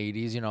was in the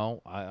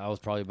 80s. I was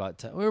probably about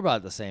 10. We were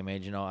about the same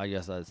age. I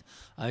guess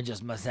I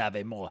just must have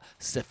a more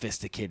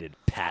sophisticated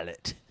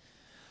palate.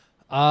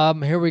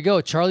 Here we go.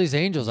 Charlie's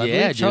Angels.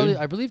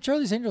 I believe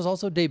Charlie's Angels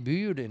also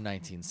debuted in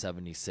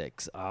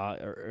 1976,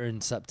 or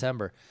in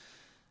September.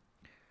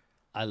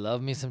 I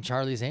love me some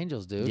Charlie's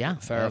Angels, dude. Yeah.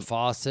 Farrah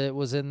Fawcett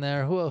was in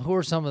there. Who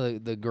are some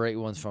of the great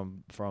ones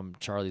from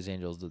Charlie's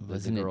Angels, the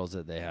girls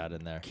that they had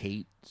in there?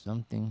 Kate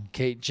something.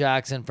 Kate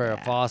Jackson,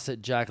 Farrah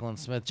Fawcett, Jacqueline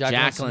Smith.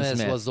 Jacqueline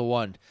Smith was the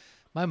one.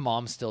 My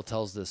mom still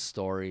tells this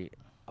story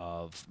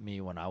of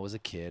me when I was a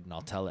kid, and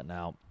I'll tell it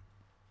now.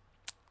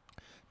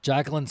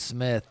 Jacqueline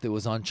Smith, that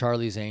was on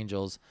Charlie's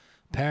Angels,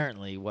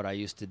 apparently what I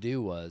used to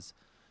do was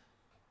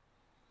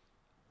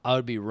I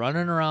would be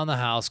running around the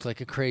house like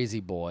a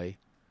crazy boy,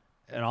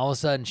 and all of a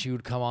sudden she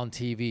would come on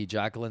TV,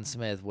 Jacqueline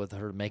Smith, with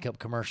her makeup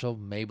commercial,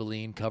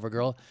 Maybelline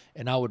CoverGirl,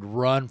 and I would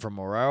run from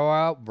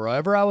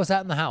wherever I was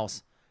at in the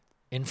house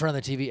in front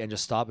of the TV and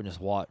just stop and just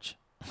watch.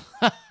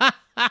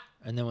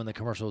 And then when the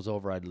commercial was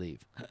over, I'd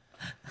leave.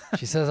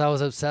 She says I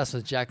was obsessed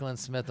with Jacqueline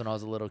Smith when I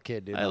was a little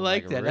kid, dude. I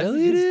like that.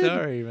 Really, that's a good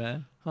story,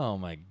 man. Oh,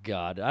 my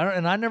God.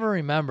 I never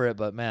remember it,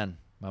 but, man,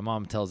 my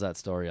mom tells that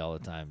story all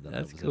the time.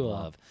 That's was cool. In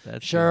love.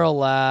 That's Cheryl cool.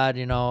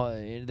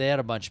 Ladd, they had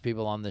a bunch of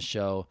people on the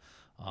show.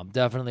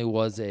 Definitely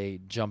was a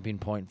jumping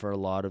point for a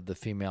lot of the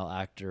female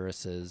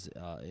actresses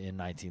in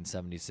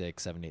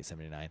 1976, 78,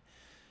 79.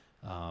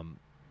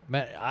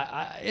 Man,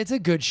 it's a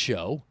good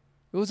show.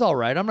 It was all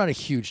right. I'm not a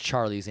huge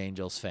Charlie's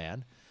Angels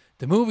fan.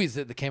 The movies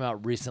that came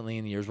out recently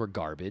in the years were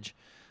garbage.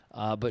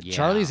 But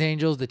Charlie's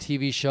Angels, the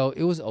TV show,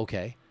 it was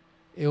okay.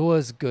 It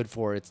was good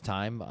for its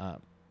time.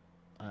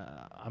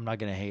 I'm not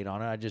going to hate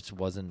on it. I just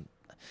wasn't.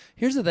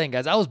 Here's the thing,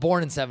 guys. I was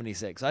born in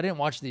 76. I didn't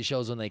watch these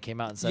shows when they came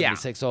out in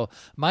 76. Yeah. So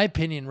my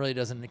opinion really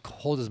doesn't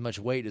hold as much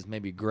weight as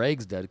maybe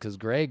Gregg's did, because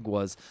Gregg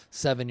was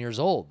 7 years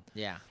old.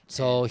 Yeah.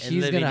 So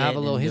he's going to have a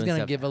little, he's going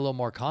to give a little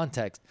more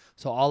context.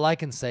 So all I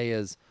can say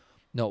is,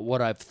 no,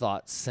 what I've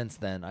thought since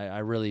then, I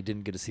really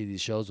didn't get to see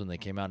these shows when they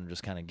came out. I'm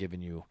just kind of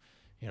giving you,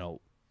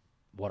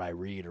 what I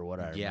read or what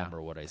I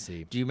remember, what I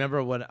see. Do you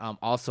remember what,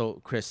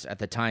 also, Chris, at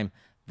the time,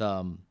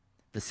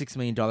 the $6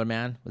 Million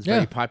Man was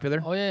very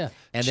popular. Oh, yeah.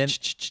 And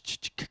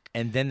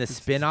then the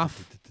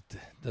spinoff,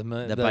 the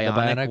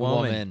Bionic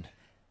Woman.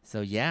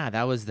 So, yeah,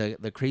 that was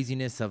the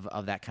craziness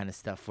of that kind of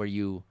stuff where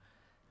the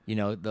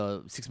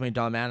 $6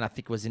 Million Man, I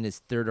think, was in his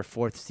third or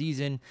fourth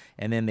season.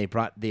 And then they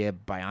brought the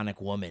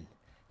Bionic Woman,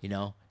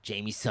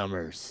 Jamie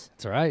Summers.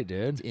 That's right,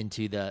 dude.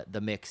 Into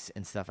the mix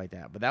and stuff like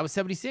that. But that was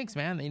 76,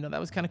 man. That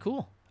was kind of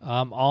cool.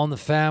 All in the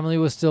Family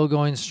was still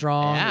going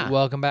strong. Yeah.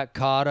 Welcome Back,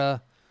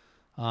 Kotter.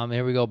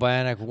 Here we go,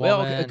 Bionic Woman.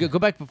 Well, go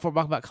back before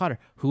talking about Kotter.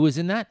 Who was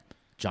in that?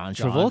 John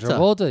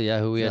Travolta. Yeah,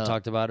 who we had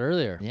talked about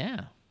earlier.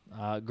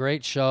 Yeah.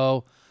 Great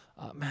show.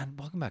 Man,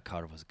 Welcome Back,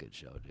 Kotter was a good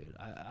show, dude.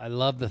 I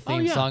love the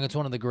theme song. It's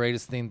one of the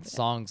greatest theme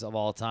songs of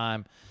all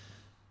time.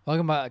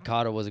 Welcome Back,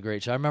 Kotter was a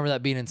great show. I remember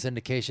that being in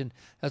syndication.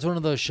 That's one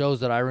of those shows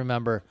that I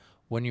remember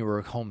when you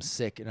were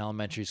homesick in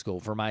elementary school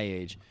for my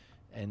age.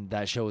 And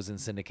that show was in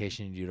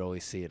syndication, and you'd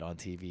always see it on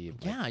TV.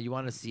 Yeah, you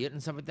want to see it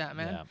and stuff like that,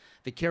 man. Yeah.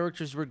 The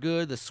characters were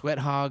good. The sweat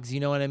hogs, you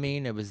know what I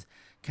mean? It was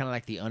kind of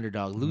like the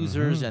underdog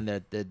losers, and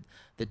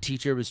the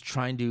teacher was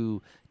trying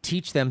to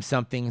teach them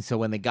something, so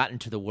when they got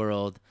into the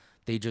world,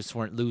 they just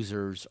weren't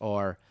losers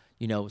or,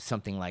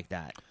 something like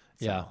that.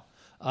 So.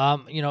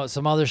 Yeah.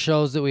 Some other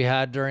shows that we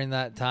had during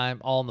that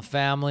time, All in the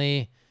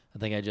Family. I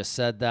think I just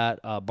said that.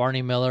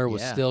 Barney Miller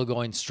was still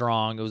going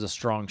strong. It was a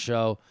strong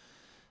show.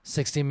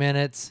 60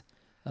 Minutes.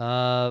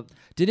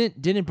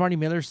 Didn't Barney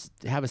Miller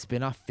have a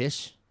spinoff,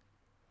 Fish?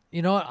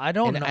 You know what? I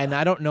don't know. And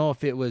I don't know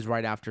if it was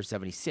right after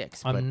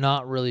 76. I'm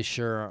not really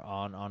sure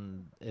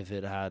on if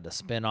it had a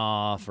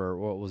spinoff or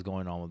what was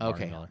going on with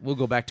Barney Miller. We'll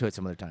go back to it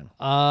some other time.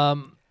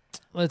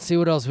 Let's see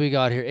what else we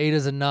got here. 8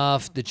 is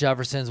Enough. The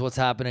Jeffersons. What's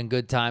Happening?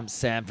 Good Times.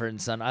 Sanford and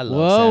Son. I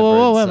love Sanford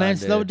and Son, man,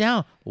 dude. slow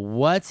down.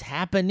 What's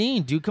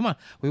happening, dude? Come on.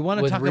 We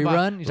want to talk Rerun?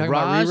 about You talking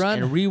Raj about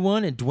Rerun? and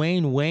Rerun and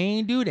Dwayne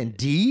Wayne, dude, and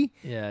D.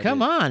 Yeah,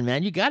 come on,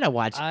 man. You gotta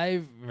watch.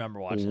 I remember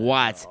watching.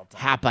 What's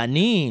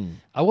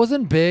happening? I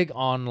wasn't big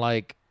on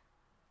 8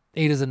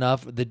 is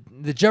Enough.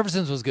 The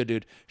Jeffersons was good,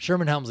 dude.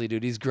 Sherman Hemsley,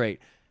 dude, he's great.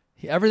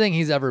 Everything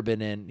he's ever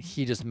been in,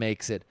 he just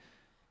makes it.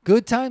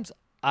 Good Times,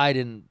 I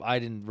didn't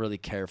really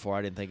care for.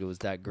 I didn't think it was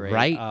that great.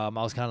 Right. I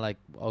was kind of like,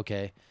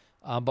 okay.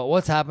 But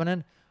What's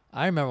Happening?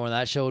 I remember when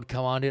that show would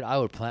come on, dude. I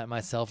would plant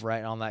myself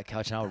right on that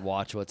couch and I would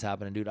watch What's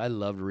Happening, dude. I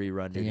loved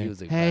Rerun, dude. He was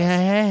the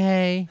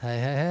best.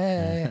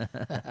 Hey.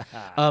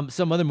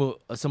 Some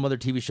other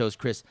TV shows,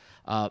 Chris.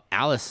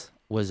 Alice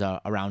was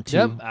around too.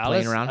 Yep, playing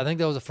Alice. around. I think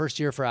that was the first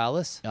year for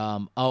Alice.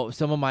 Some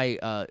of my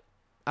I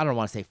don't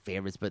want to say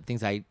favorites, but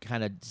things I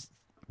kind of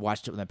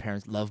watched it with my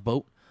parents. Love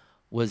Boat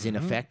was in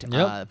effect.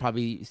 Yep.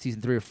 Probably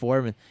season 3 or 4.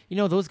 And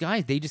those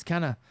guys, they just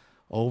kind of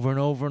over and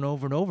over and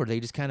over and over.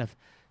 They just kind of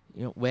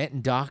went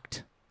and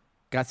docked,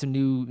 got some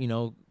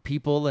new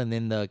people, and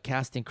then the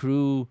cast and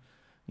crew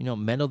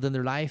meddled in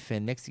their life,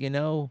 and next thing you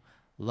know,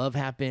 love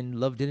happened,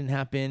 love didn't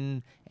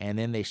happen, and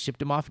then they shipped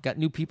them off and got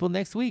new people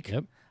next week.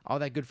 Yep. All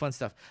that good fun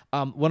stuff.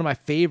 One of my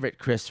favorite,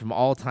 Chris, from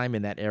all time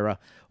in that era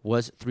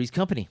was Three's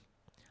Company.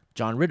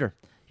 John Ritter.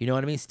 You know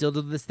what I mean? Still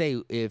to this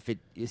day, if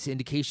it's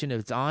indication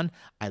if it's on,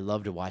 I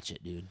love to watch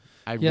it, dude.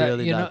 I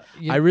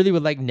really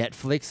would like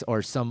Netflix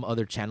or some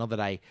other channel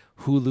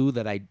Hulu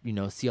that I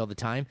see all the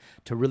time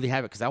to really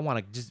have it, because I want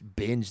to just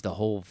binge the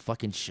whole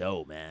fucking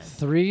show, man.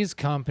 Three's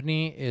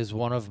Company is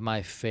one of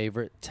my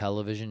favorite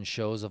television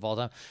shows of all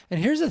time.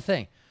 And here's the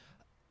thing.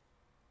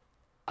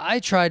 I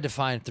tried to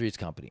find Three's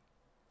Company.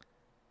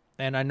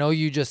 And I know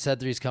you just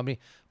said Three's Company,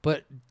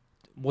 but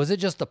was it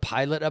just the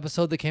pilot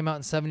episode that came out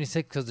in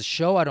 76? Because the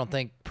show, I don't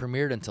think,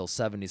 premiered until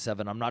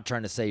 77. I'm not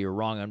trying to say you're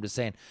wrong. I'm just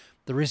saying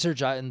the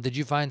research. And did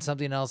you find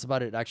something else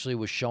about it actually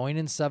was showing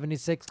in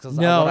 76? Because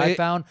no, I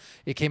found,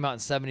 it came out in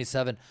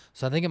 77.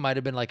 So I think it might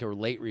have been like a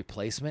late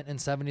replacement in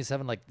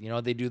 77. Like,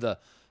 they do the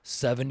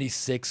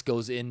 76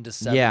 goes into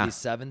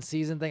 77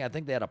 season thing. I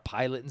think they had a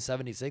pilot in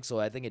 76. So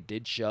I think it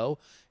did show.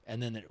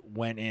 And then it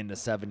went into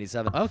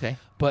 77. Okay.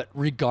 But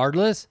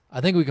regardless, I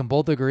think we can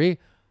both agree,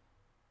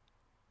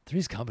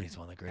 Three's Company is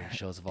one of the greatest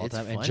shows of all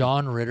time. Funny. And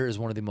John Ritter is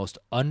one of the most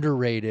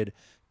underrated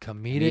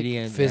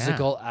comedian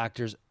physical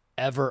actors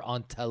ever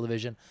on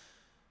television.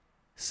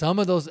 Some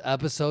of those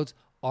episodes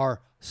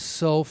are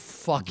so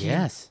fucking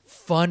Yes.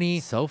 funny.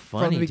 So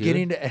funny, from the dude.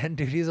 beginning to end,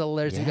 dude. He's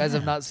hilarious. If you guys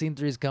have Yeah. not seen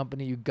Three's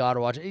Company, you gotta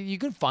watch it. You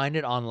can find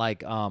it on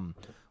like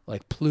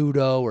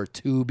Pluto or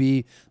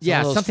Tubi. Yeah,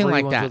 of those something free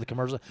like ones that. with the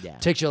commercial. Yeah.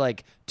 Takes you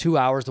like 2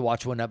 hours to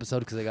watch one episode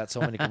because they got so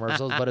many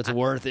commercials, but it's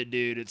worth it,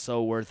 dude. It's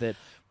so worth it.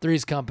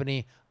 Three's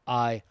Company.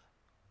 I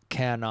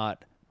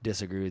cannot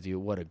disagree with you.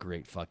 What a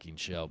great fucking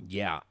show.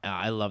 Yeah,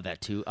 I love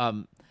that too.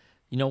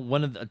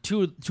 One of the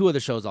two other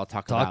shows I'll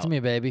talk about. Talk to me,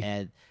 baby.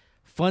 And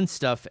fun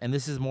stuff. And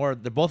this is more.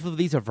 Both of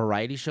these are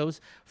variety shows.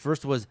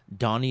 First was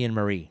Donnie and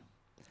Marie.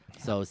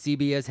 So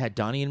CBS had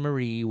Donnie and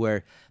Marie,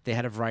 where they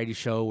had a variety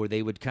show where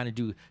they would kind of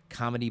do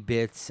comedy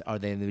bits, or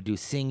they would do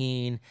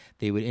singing.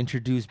 They would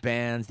introduce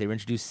bands. They would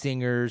introduce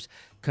singers,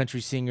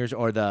 country singers,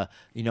 or the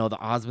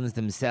Osmonds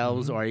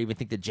themselves, or I even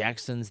think the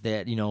Jacksons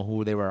that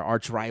who they were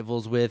arch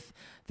rivals with.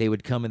 They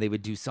would come and they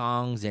would do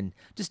songs and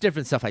just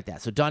different stuff like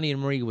that. So Donnie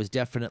and Marie was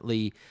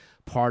definitely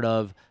part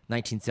of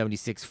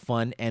 1976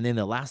 fun. And then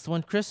the last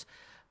one, Chris,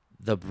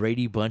 the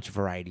Brady Bunch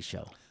variety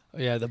show.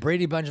 Yeah, the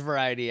Brady Bunch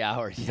Variety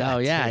Hour. Oh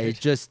yeah, dude. it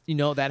just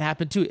that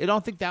happened too. I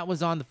don't think that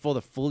was on for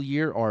the full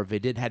year, or if it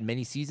did had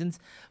many seasons.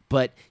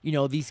 But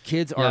these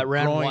kids are it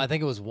ran growing. I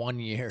think it was 1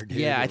 year, dude.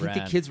 Yeah, I it think the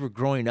ran. kids were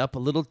growing up a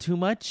little too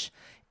much,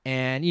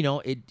 and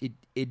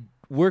it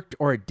worked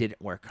or it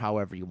didn't work,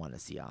 however you want to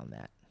see on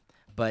that.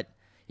 But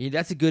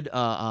that's a good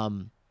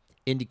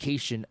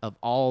indication of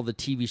all the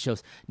TV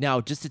shows.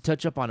 Now, just to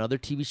touch up on other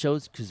TV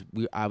shows, because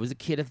I was a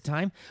kid at the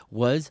time,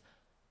 was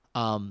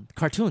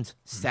cartoons,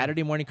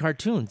 Saturday morning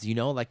cartoons.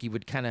 Like you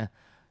would kind of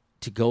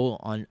to go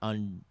on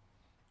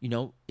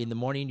in the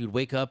morning, you'd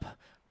wake up,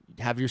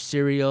 have your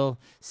cereal,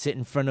 sit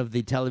in front of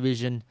the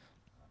television.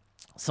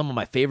 Some of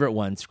my favorite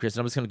ones, Chris,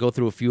 and I'm just going to go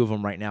through a few of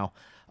them right now.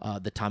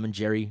 The Tom and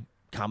Jerry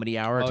Comedy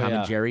Hour, Tom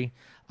and Jerry,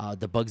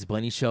 the Bugs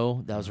Bunny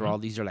Show. Those are all,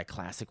 these are like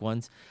classic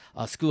ones.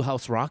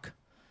 Schoolhouse Rock,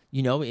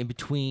 in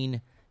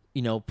between,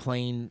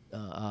 playing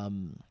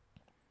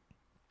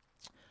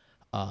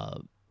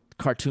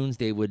cartoons,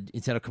 they would,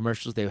 instead of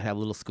commercials, they would have a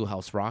little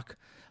Schoolhouse Rock.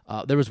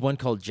 There was one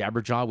called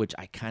Jabberjaw, which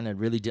I kind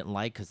of really didn't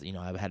like because,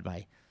 I had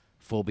my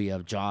phobia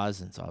of Jaws,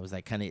 and so I was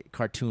like kind of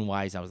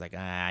cartoon-wise, I was like,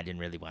 I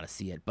didn't really want to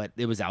see it, but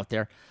it was out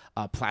there.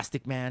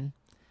 Plastic Man,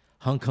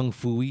 Hung Kong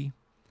Phooey,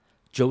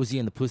 Josie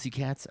and the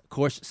Pussycats, of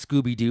course,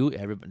 Scooby-Doo,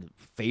 everybody's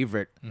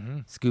favorite,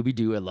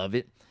 Scooby-Doo, I love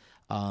it.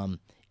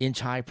 Inch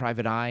High,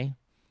 Private Eye,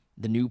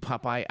 The New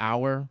Popeye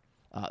Hour,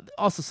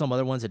 also some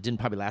other ones that didn't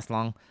probably last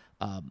long,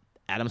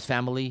 Addams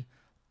Family,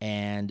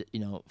 and,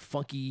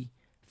 Funky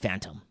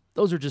Phantom.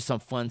 Those are just some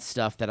fun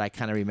stuff that I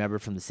kind of remember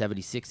from the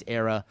 76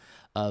 era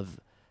of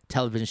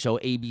television show,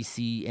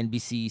 ABC,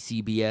 NBC,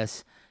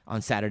 CBS,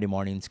 on Saturday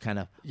mornings, kind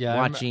of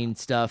watching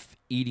stuff,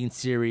 eating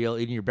cereal,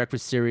 eating your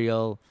breakfast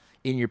cereal,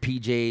 in your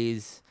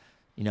PJs,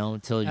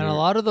 until you're... And a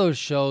lot of those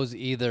shows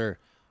either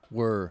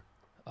were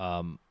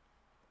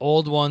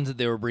old ones that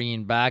they were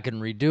bringing back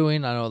and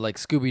redoing. I know, like,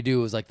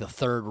 Scooby-Doo was like the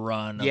third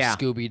run of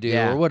Scooby-Doo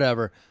or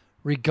whatever.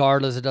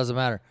 Regardless, it doesn't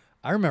matter.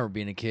 I remember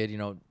being a kid,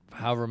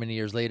 however many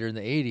years later in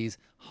the 80s,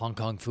 Hong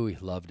Kong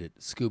Phooey, loved it.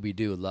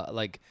 Scooby-Doo,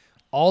 like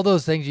all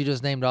those things you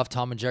just named off,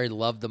 Tom and Jerry,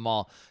 loved them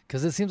all.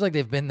 Because it seems like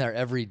they've been there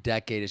every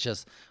decade. It's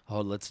just,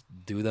 let's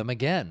do them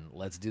again.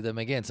 Let's do them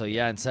again. So,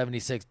 yeah, in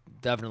 76,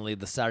 definitely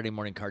the Saturday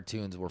morning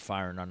cartoons were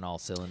firing on all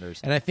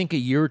cylinders. And I think a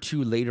year or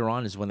two later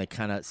on is when they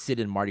kind of, Sid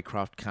and Marty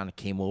Krofft kind of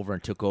came over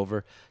and took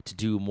over to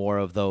do more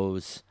of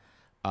those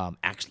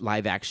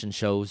live action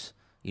shows.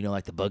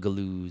 Like the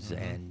Bugaloos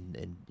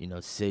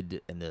and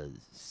Sid and the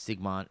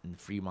Sigmont and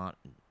Fremont.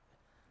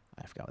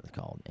 I forgot what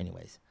they're called.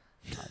 Anyways,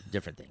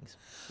 different things.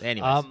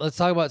 Anyways. Let's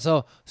talk about,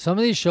 so some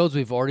of these shows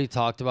we've already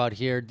talked about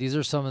here. These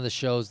are some of the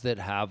shows that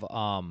have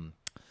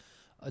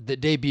that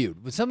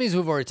debuted. With some of these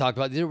we've already talked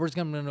about. I'm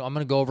going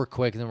to go over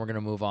quick and then we're going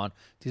to move on.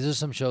 These are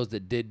some shows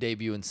that did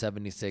debut in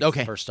 76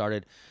 Okay. first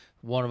started.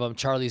 One of them,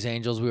 Charlie's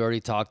Angels, we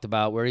already talked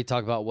about. We already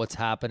talked about What's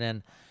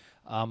Happening.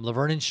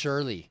 Laverne and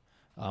Shirley.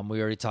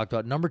 We already talked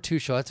about. Number 2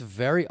 show. That's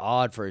very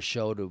odd for a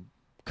show to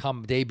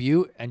come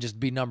debut and just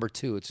be number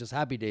 2. It's just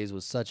Happy Days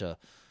was such a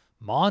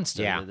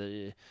monster.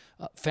 Yeah.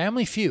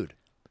 Family Feud.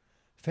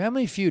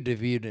 Family Feud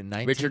debuted in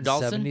 1976. Richard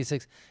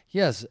Dawson?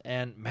 Yes,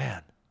 and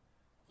man,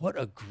 what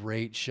a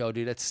great show,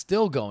 dude. It's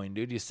still going,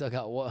 dude. You still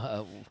got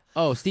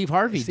Steve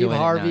Harvey. Steve doing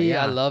Harvey. It now,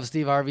 yeah. I love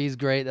Steve Harvey. He's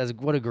great.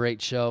 What a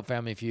great show.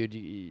 Family Feud.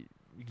 You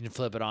can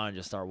flip it on and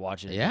just start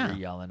watching it. Yeah. And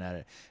you're yelling at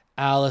it.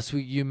 Alice,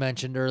 you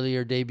mentioned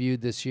earlier,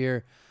 debuted this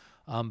year.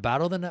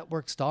 Battle of the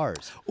Network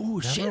Stars.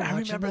 Oh shit! I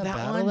remember that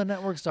Battle one. of the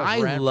Network Stars.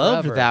 I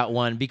loved that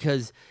one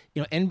because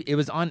it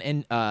was on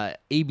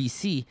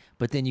ABC,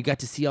 but then you got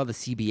to see all the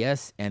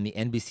CBS and the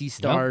NBC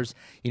stars.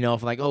 For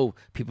like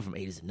people from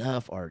 8 is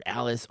Enough or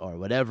Alice or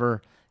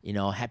whatever.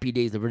 Happy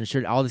Days, Laverne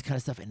Shirley, all this kind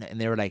of stuff, and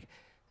they were like,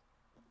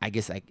 I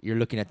guess like you're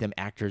looking at them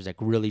actors like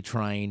really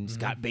trying.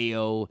 Scott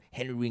Baio,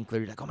 Henry Winkler.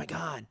 You're like, oh my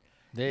god.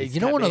 You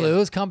don't want to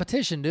lose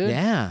competition, dude.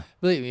 Yeah.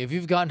 Believe me, if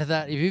you've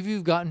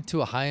gotten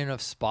to a high enough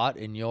spot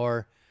in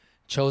your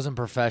chosen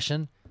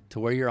profession to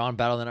where you're on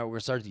Battle of the Network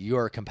Stars,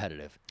 you're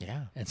competitive.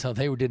 Yeah. And so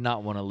they did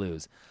not want to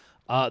lose.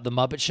 The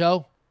Muppet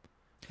Show,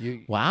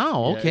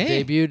 Wow. Yeah,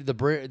 Okay. debuted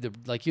the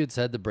like you had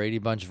said, the Brady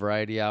Bunch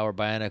Variety Hour,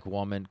 Bionic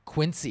Woman,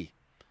 Quincy.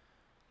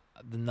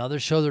 Another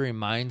show that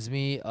reminds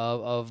me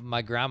of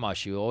my grandma.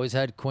 She always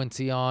had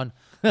Quincy on.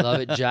 Love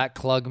it. Jack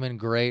Klugman,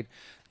 great.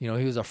 You know,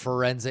 he was a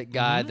forensic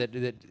guy that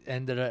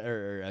ended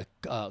a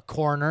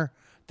coroner.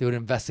 They would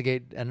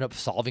investigate, ended up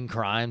solving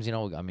crimes. You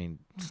know, I mean,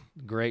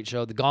 great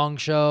show. The Gong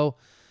Show.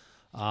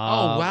 Oh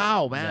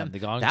wow, Yeah, man, The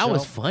Gong that Show.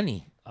 was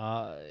funny.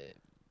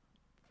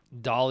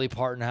 Dolly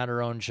Parton had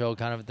her own show,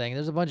 kind of a thing.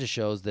 There's a bunch of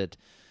shows that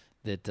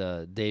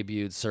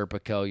debuted.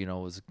 Serpico, you know,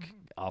 was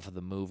off of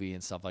the movie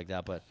and stuff like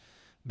that. But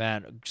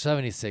man,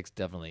 76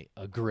 definitely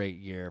a great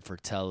year for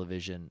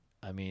television.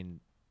 I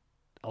mean,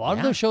 a lot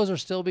of those shows are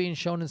still being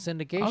shown in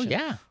syndication. Oh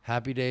yeah.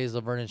 Happy Days,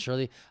 Laverne and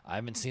Shirley. I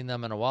haven't seen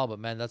them in a while, but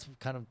man, that's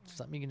kind of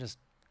something you can just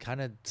kind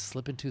of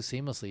slip into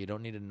seamlessly. You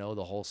don't need to know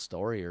the whole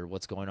story or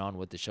what's going on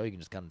with the show. You can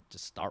just kind of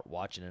just start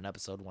watching an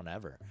episode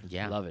whenever.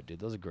 Yeah. Love it, dude.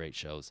 Those are great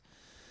shows.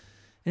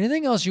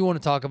 Anything else you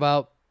want to talk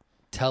about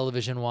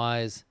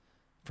television-wise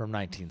from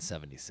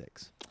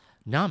 1976?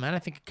 No, man, I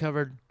think it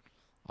covered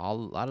a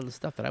lot of the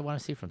stuff that I want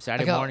to see, from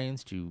Saturday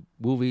mornings to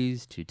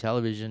movies to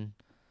television.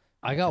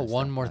 I got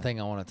one more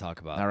thing I want to talk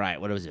about. All right,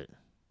 what was it?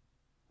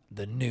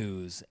 The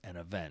news and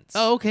events.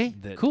 Oh, okay.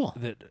 Cool.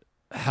 That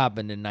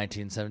happened in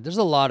 1970. There's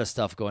a lot of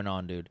stuff going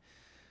on, dude.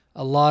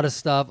 A lot of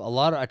stuff.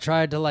 I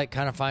tried to like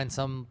kind of find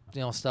some,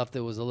 you know, stuff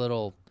that was a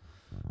little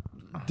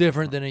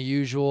different than a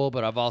usual,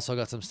 but I've also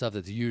got some stuff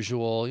that's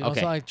usual. You know,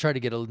 Okay. so I try to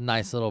get a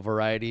nice little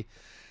variety.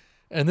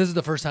 And this is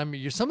the first time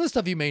some of the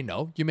stuff you may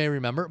know, you may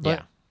remember, but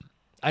Yeah.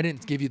 I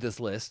didn't give you this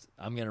list.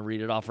 I'm going to read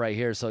it off right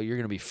here, so you're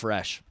going to be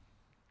fresh.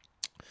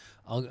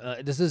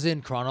 This is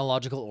in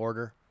chronological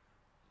order.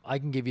 I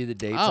can give you the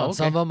dates. Oh, On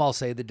some okay. of them, I'll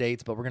say the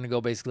dates, but we're going to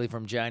go basically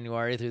from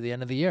January through the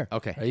end of the year.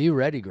 Okay. Are you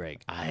ready,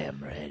 Greg? I am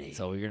ready.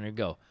 So we're going to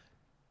go.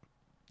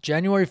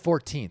 January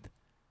 14th.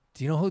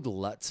 Do you know who the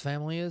Lutz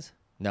family is?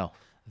 No.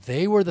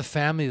 They were the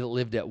family that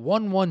lived at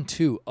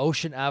 112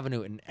 Ocean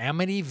Avenue in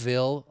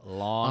Amityville,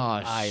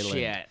 Long Island.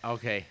 Shit.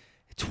 Okay.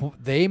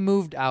 They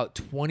moved out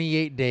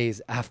 28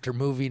 days after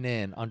moving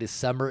in on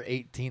December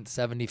 18th,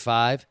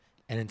 75,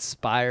 and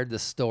inspired the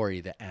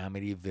story, the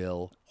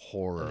Amityville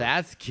Horror.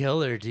 That's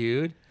killer,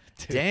 dude.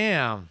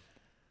 Damn.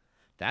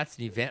 That's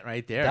an event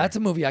right there. That's a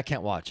movie I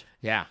can't watch.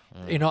 yeah.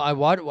 You know,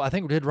 I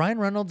think, did Ryan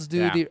Reynolds do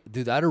Yeah.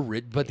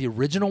 but the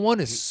original one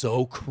is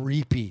so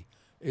creepy.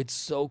 It's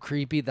so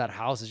creepy. That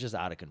house is just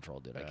out of control,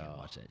 dude. I can't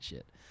watch that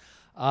shit.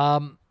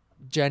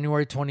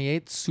 January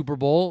 28th, Super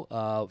Bowl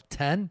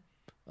 10.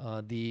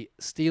 The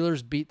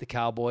Steelers beat the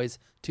Cowboys,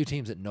 two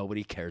teams that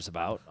nobody cares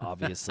about,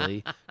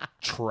 obviously.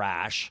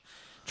 Trash.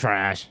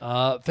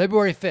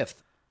 February 5th.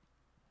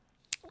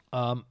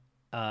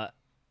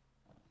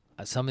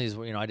 Some of these,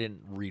 you know, I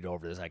didn't read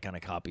over this. I kind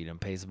of copied and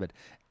pasted, but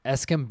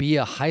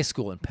Escambia High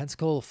School in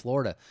Pensacola,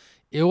 Florida.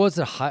 It was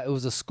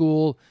a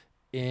school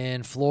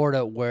in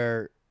Florida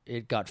where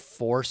it got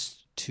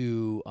forced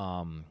to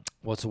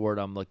what's the word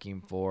I'm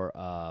looking for?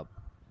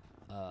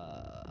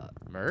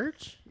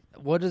 Merge?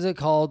 What is it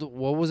called?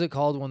 What was it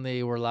called when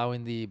they were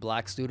allowing the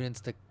black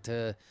students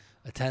to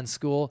attend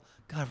school?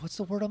 God, what's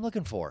the word I'm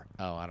looking for?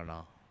 Oh, I don't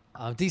know.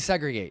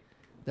 Desegregate.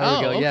 There Oh,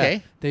 we go. okay.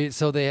 Yeah. They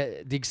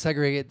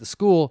desegregate the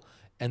school,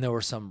 and there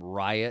were some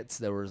riots.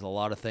 There was a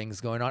lot of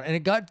things going on, and it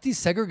got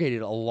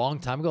desegregated a long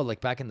time ago,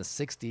 like back in the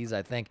 60s,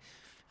 I think.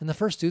 And the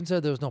first students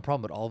there was no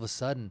problem, but all of a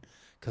sudden,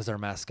 because our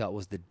mascot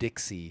was the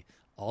Dixie,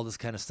 all this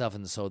kind of stuff,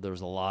 and so there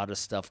was a lot of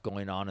stuff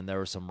going on, and there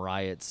were some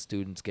riots,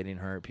 students getting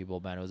hurt, people,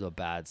 man, it was a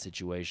bad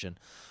situation.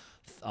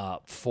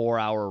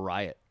 4-hour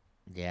riot.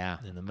 Yeah.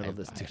 In the middle of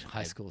this,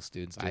 high school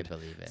students, dude. I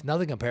believe it. It's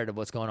nothing compared to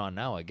what's going on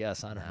now, I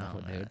guess. I don't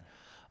know,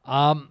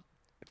 dude.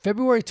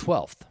 February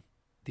 12th,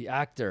 the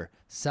actor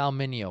Sal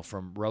Mineo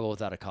from Rebel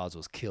Without a Cause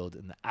was killed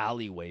in the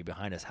alleyway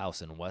behind his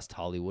house in West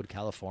Hollywood,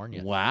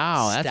 California.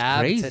 Wow, that's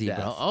Stabbed to crazy, death.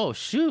 bro. Oh,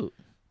 shoot.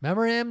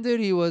 Remember him, dude?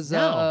 He was,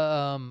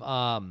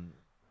 No.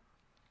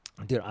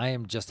 dude, I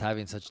am just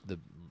having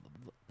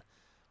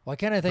why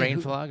can't I think?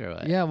 Brain fog or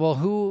what? Yeah, well,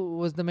 who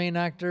was the main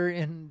actor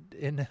in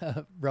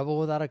Rebel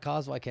Without a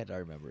Cause? Why can't I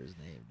remember his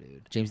name,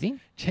 dude? James Dean?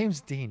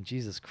 James Dean.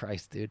 Jesus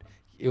Christ, dude.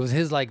 It was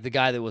his, like, the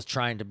guy that was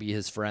trying to be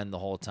his friend the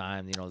whole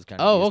time. You know, this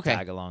kind of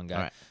tag-along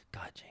guy. Right.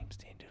 God, James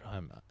Dean, dude.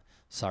 I'm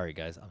sorry,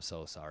 guys. I'm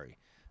so sorry.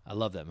 I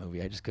love that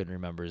movie. I just couldn't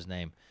remember his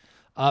name.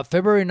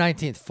 February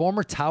 19th,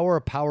 former Tower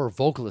of Power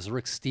vocalist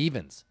Rick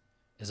Stevens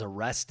is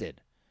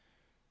arrested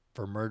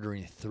for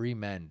murdering 3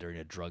 men during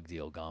a drug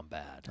deal gone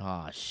bad.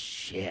 Oh,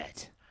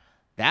 shit.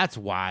 That's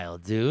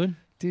wild, dude.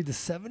 Dude, the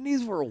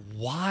 70s were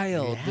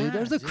wild, Yeah, dude.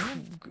 There's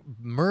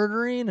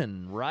murdering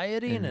and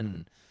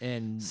rioting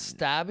And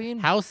stabbing.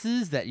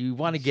 houses that you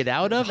want to get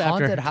out of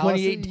Haunted after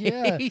 28 houses,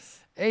 yeah. days.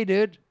 Hey,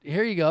 dude,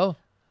 here you go.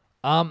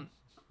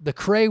 The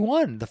Cray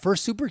 1, the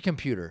first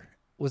supercomputer,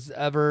 was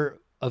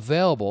ever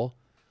available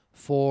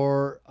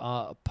for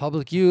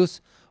public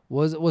use,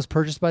 was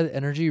purchased by the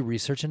Energy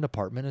Research and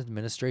Department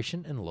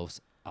Administration in Los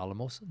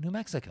Alamos, New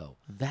Mexico.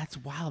 That's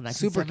wild.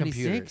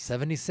 Supercomputer, 1976.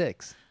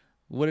 76.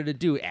 What did it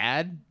do?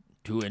 Add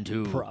 2 and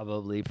 2.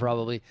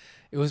 Probably.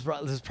 It was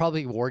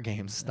probably War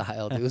Games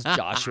styled. It was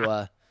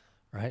Joshua,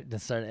 right?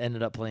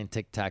 Ended up playing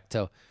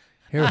tic-tac-toe.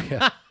 Here we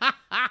go.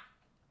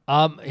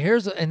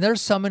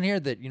 There's some in here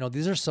that,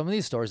 these are some of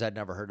these stories I'd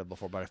never heard of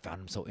before, but I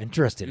found them so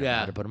interesting. And I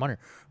had to put them on here.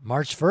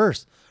 March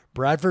 1st,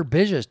 Bradford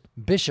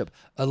Bishop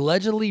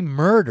allegedly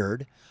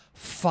murdered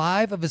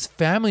 5 of his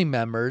family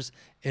members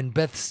in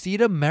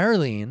Bethesda,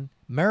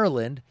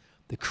 Maryland.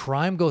 The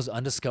crime goes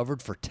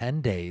undiscovered for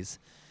 10 days.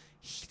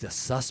 The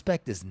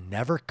suspect is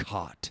never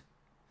caught.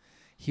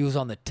 He was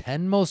on the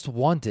 10 most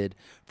wanted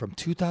from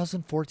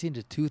 2014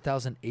 to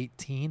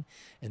 2018,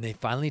 and they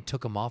finally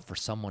took him off for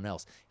someone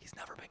else. He's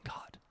never been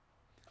caught.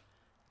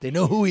 They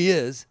know who he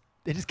is.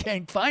 They just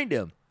can't find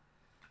him.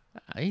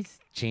 He's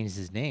changed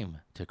his name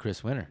to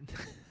Chris Winter.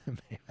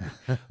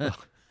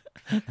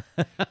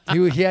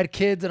 He had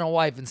kids and a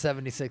wife in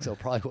 76, so it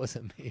probably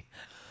wasn't me.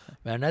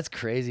 Man, that's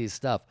crazy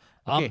stuff.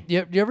 Okay.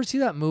 You ever see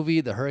that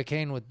movie, The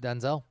Hurricane, with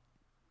Denzel?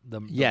 The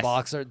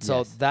boxer.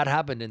 So that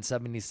happened in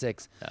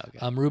 76.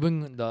 Okay.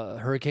 Reuben, the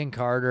Hurricane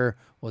Carter,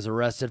 was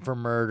arrested for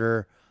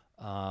murder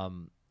in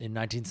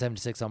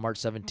 1976 on March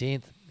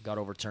 17th. Got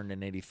overturned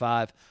in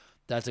 85.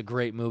 That's a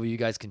great movie. You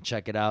guys can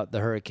check it out. The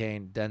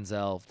Hurricane,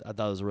 Denzel. I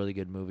thought it was a really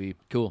good movie.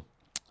 Cool.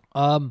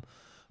 March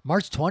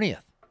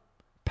 20th,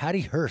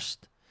 Patty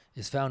Hearst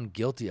is found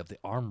guilty of the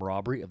armed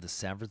robbery of the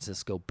San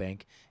Francisco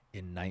bank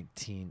in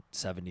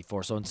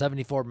 1974. So in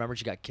 74, remember,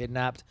 she got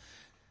kidnapped.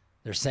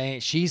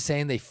 She's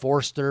saying they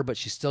forced her, but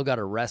she still got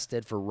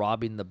arrested for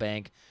robbing the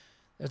bank.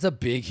 There's a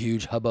big,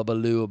 huge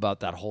hubbubaloo about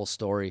that whole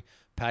story.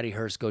 Patty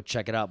Hearst, go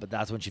check it out. But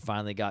that's when she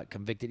finally got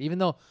convicted, even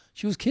though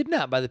she was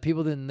kidnapped by the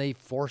people, then they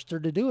forced her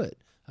to do it.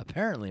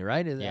 Apparently,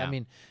 right? Yeah. I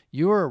mean,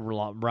 you were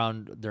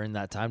around during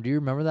that time. Do you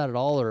remember that at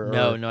all?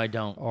 No, I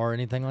don't. Or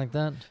anything like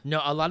that?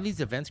 No, a lot of these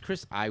events,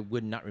 Chris, I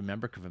would not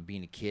remember from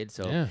being a kid.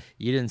 So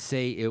you didn't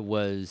say it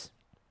was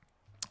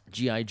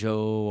G.I.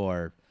 Joe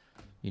or,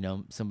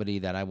 somebody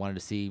that I wanted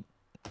to see.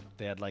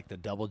 They had like the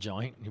double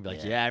joint. You'd be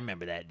like, I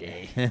remember that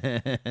day.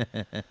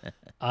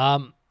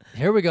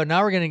 Here we go.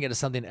 Now we're going to get to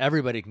something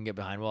everybody can get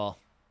behind. Well,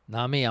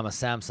 not me. I'm a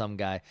Samsung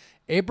guy.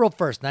 April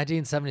 1st,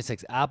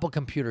 1976, Apple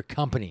Computer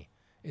Company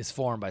is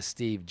formed by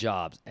Steve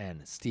Jobs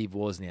and Steve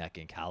Wozniak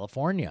in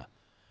California.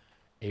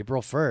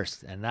 April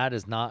 1st, and that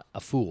is not a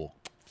fool.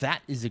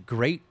 That is a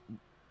great,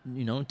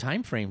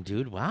 time frame,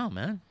 dude. Wow,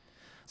 man.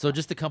 So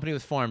just the company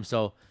was formed.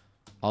 So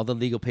all the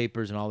legal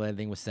papers and all that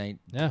thing was saying,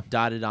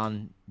 dotted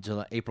on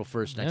April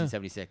 1st,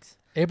 1976.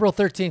 April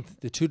 13th,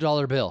 the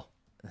 $2 bill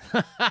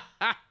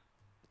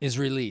is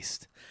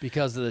released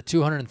because of the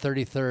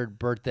 233rd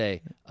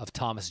birthday of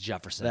Thomas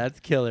Jefferson.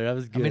 That's killer. That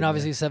was good. I mean,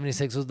 obviously,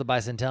 76 was the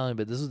bicentennial,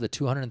 but this was the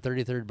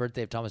 233rd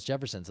birthday of Thomas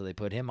Jefferson, so they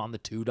put him on the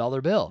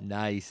 $2 bill.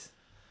 Nice.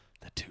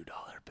 The $2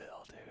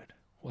 bill, dude.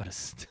 What a...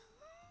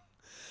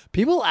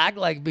 People act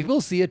like...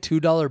 People see a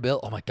 $2 bill.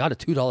 Oh, my God, a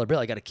 $2 bill.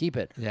 I got to keep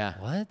it. Yeah.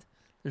 What?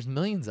 There's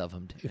millions of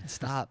them, dude.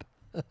 Stop.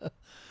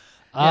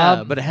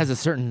 But it has a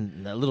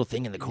certain little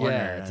thing in the corner.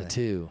 Yeah, it's a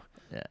 2.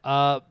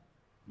 Yeah.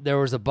 There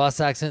was a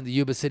bus accident, the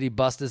Yuba City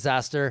bus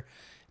disaster.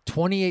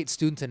 28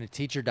 students and a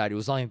teacher died. It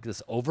was on like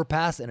this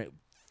overpass, and it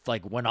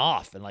went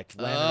off and landed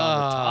on the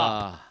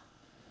top.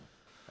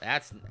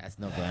 That's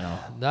no bueno.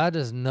 That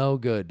is no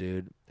good,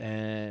 dude.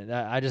 And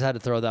I just had to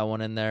throw that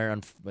one in there.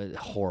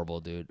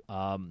 Horrible, dude.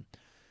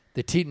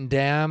 The Teton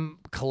Dam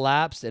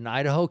collapsed in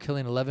Idaho,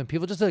 killing 11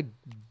 people. Just a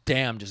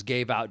dam just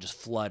gave out, just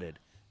flooded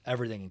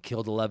everything and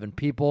killed 11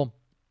 people.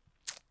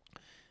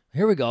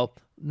 Here we go.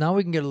 Now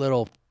we can get a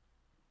little,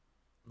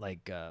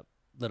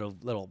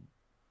 little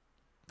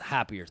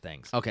happier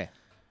things. Okay.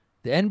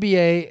 The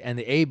NBA and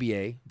the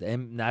ABA, the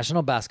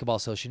National Basketball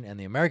Association and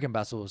the American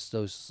Basketball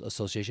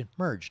Association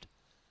merged.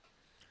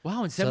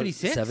 Wow, in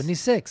 76?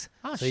 76.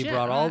 Oh, so he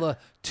brought all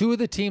two of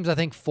the teams, I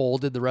think,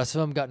 folded. The rest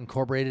of them got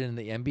incorporated in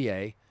the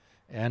NBA.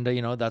 And,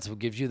 that's what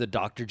gives you the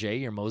Dr. J,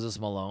 your Moses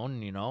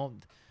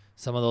Malone,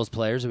 some of those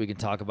players that we can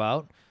talk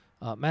about.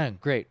 Man,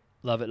 great.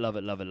 Love it, love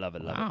it, love it, love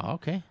it, love it. Wow,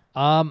 okay.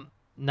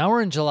 Now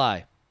we're in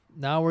July.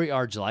 Now we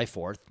are July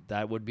 4th.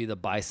 That would be the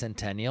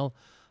bicentennial.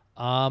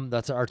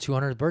 That's our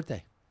 200th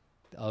birthday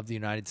of the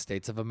United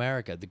States of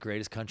America, the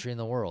greatest country in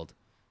the world,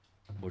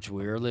 which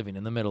we are living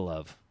in the middle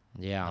of.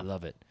 Yeah. I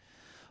love it.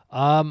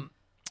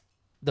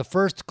 The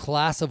first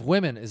class of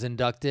women is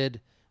inducted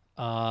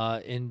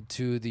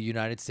into the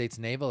United States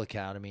Naval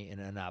Academy in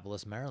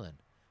Annapolis, Maryland,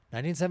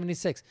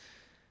 1976.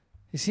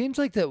 It seems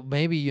like that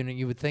maybe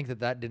you would think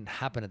that didn't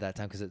happen at that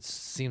time because it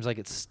seems like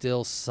it's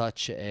still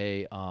such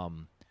a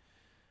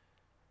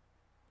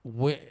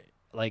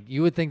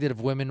you would think that if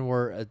women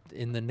were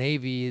in the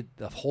Navy,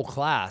 the whole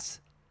class,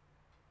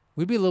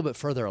 we'd be a little bit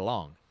further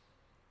along.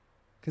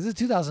 Because it's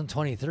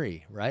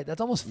 2023, right? That's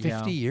almost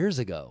 50 years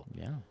ago.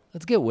 Yeah.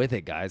 Let's get with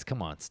it, guys.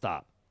 Come on,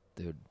 stop,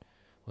 dude.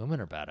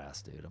 Women are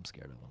badass, dude. I'm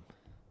scared of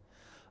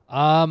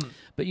them.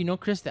 But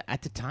Chris,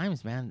 at the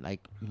times, man,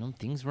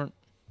 things weren't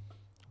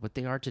what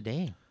they are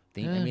today.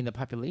 I mean, the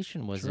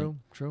population wasn't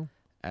true.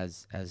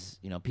 As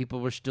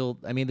people were still.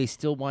 I mean, they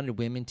still wanted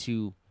women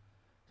to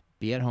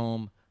be at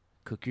home,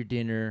 cook your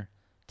dinner,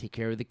 take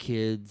care of the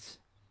kids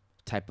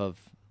type of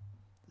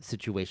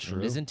situation.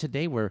 True. It isn't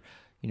today where,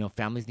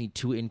 families need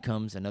 2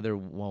 incomes, another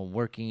one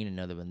working,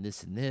 another one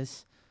this and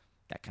this,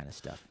 that kind of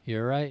stuff.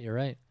 You're right. You're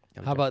right.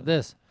 That was How about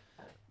this?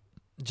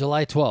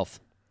 July 12th,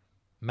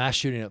 mass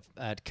shooting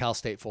at Cal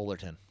State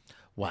Fullerton.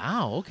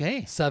 Wow,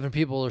 okay. 7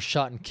 people are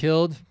shot and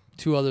killed.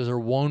 2 others are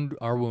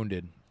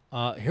wounded.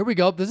 Here we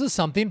go. This is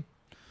something.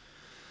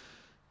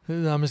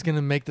 I'm just going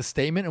to make the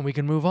statement and we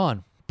can move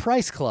on.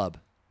 Price Club,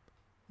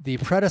 the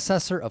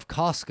predecessor of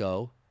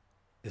Costco,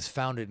 is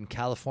founded in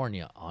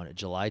California on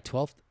July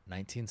 12th,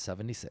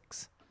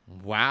 1976.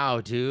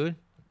 Wow, dude.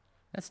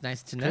 That's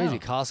nice to know. Crazy.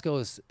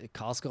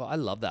 Costco. I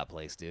love that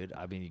place, dude.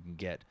 I mean, you can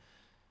get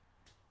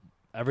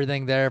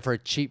everything there for a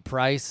cheap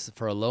price,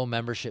 for a low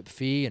membership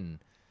fee, and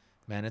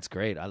man, it's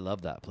great. I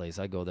love that place.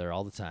 I go there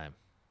all the time.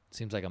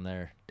 Seems like I'm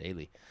there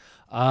daily.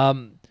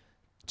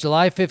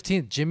 July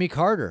 15th, Jimmy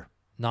Carter,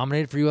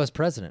 nominated for U.S.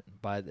 president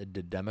by the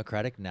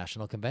Democratic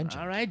National Convention.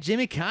 All right,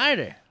 Jimmy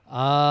Carter.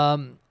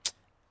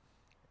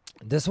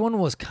 This one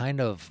was kind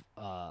of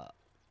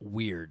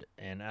weird,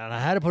 and I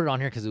had to put it on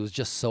here because it was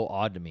just so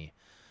odd to me.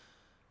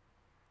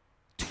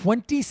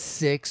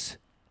 26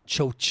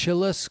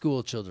 Chochilla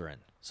school children.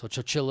 So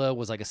Chochilla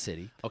was like a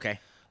city. Okay.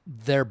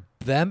 Them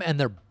and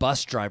their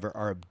bus driver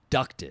are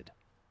abducted,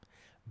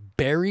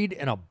 buried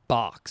in a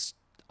box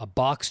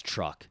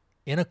truck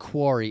in a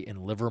quarry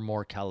in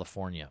Livermore,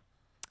 California.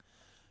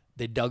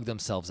 They dug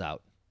themselves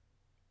out.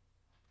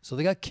 So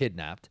they got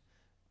kidnapped,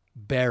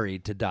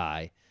 buried to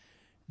die.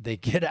 They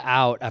get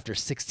out after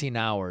 16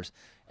 hours,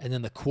 and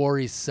then the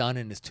quarry's son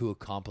and his 2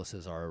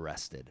 accomplices are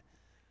arrested.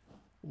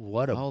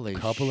 What a Holy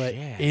couple of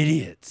shit.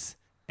 idiots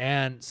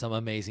and some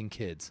amazing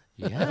kids.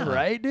 Yeah.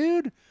 Right,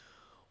 dude?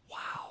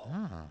 Wow.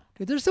 Huh.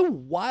 Dude, there's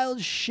some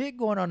wild shit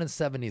going on in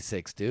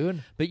 76,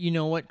 dude. But you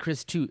know what,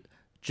 Chris, too,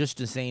 just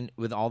to saying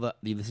with all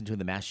you listen to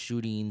the mass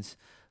shootings,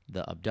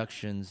 the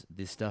abductions,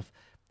 this stuff,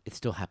 it's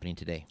still happening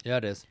today. Yeah,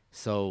 it is.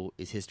 So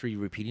is history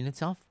repeating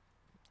itself?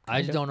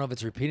 I just don't know if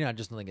it's repeating. I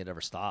just don't think it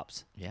ever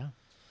stops. Yeah.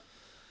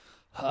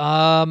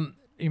 You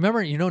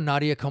remember,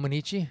 Nadia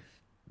Comaneci?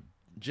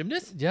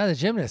 Gymnast? Yeah, the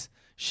gymnast.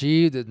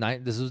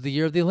 This was the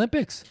year of the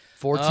Olympics.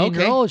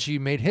 14-year-old, she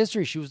made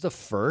history. She was the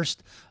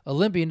first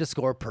Olympian to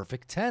score a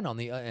perfect 10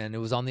 and it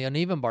was on the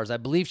uneven bars. I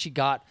believe she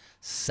got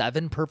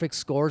 7 perfect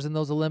scores in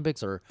those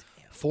Olympics, or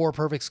 4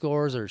 perfect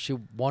scores, or she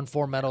won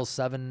 4 medals,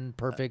 7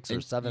 perfects, or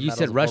 7 You medals.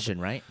 said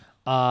Russian, right?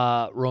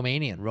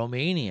 Romanian.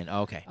 Romanian.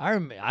 Okay.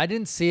 I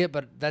didn't see it,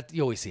 but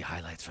you always see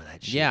highlights for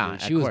that shit. Yeah,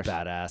 dude. She of was course.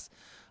 badass.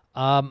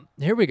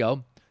 Here we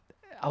go.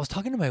 I was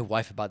talking to my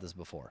wife about this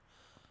before.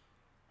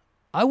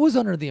 I was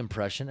under the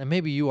impression, and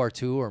maybe you are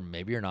too, or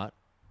maybe you're not.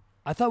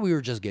 I thought we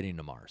were just getting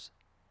to Mars.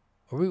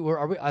 Are we?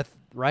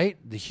 Right?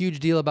 The huge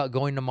deal about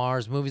going to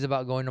Mars, movies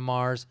about going to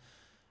Mars.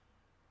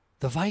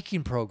 The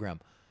Viking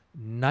program,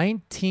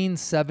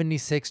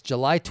 1976,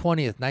 July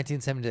 20th,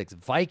 1976.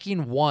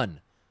 Viking 1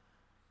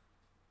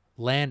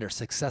 lander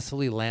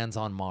successfully lands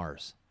on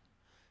Mars,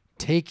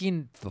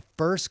 taking the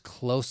first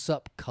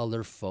close-up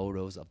color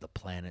photos of the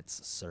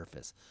planet's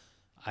surface.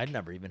 I'd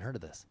never even heard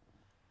of this.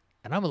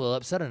 And I'm a little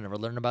upset I never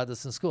learned about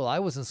this in school. I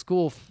was in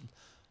school.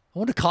 I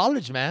went to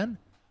college, man.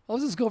 I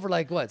was in school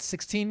for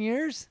 16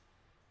 years?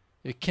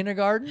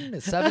 Kindergarten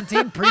is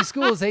 17.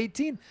 Preschool is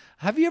 18.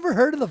 Have you ever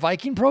heard of the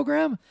Viking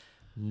program?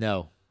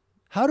 No.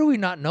 How do we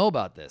not know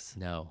about this?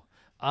 No.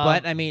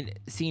 But, I mean,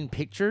 seeing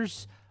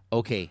pictures,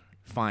 okay,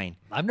 fine.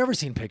 I've never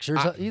seen pictures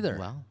either.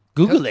 Well,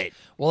 Google it.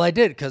 Well, I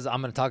did, because I'm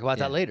going to talk about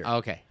that later.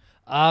 Okay.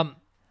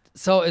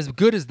 So as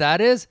good as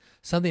that is,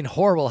 something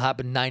horrible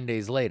happened 9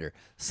 days later.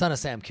 Son of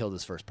Sam killed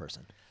his first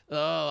person.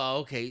 Oh,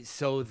 okay.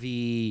 So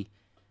the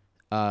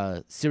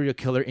serial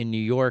killer in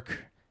New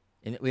York.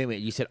 Wait.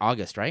 You said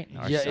August, right?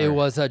 It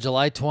was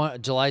July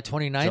 29th.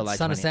 July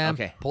Son of 20th, Sam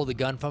okay. pulled a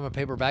gun from a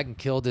paper bag and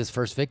killed his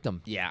first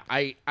victim. Yeah,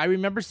 I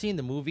remember seeing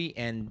the movie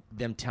and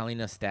them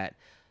telling us that,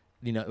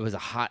 it was a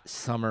hot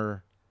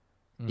summer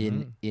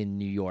in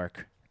New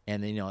York,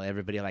 and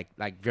everybody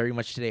like very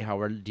much today how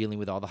we're dealing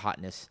with all the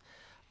hotness,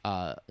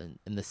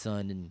 in the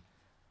sun, and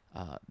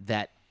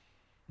that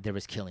there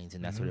was killings,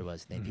 and that's what it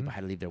was. Then people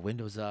had to leave their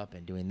windows up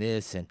and doing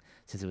this, and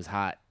since it was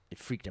hot, it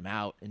freaked them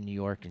out in New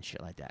York and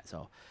shit like that.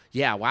 So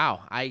yeah,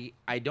 wow. I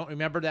don't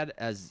remember that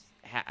as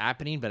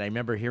happening, but I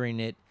remember hearing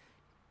it,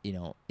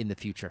 in the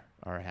future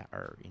or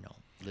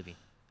living.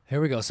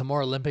 Here we go. Some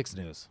more Olympics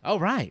news. Oh,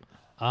 right.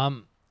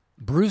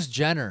 Bruce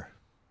Jenner,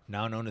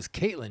 now known as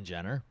Caitlyn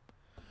Jenner,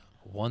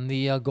 won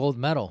the gold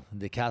medal in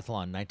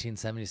decathlon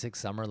 1976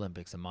 Summer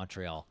Olympics in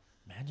Montreal.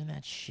 Imagine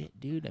that shit,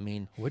 dude. I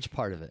mean, Which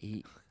part of it?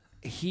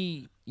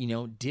 he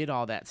did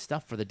all that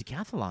stuff for the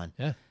decathlon.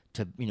 Yeah.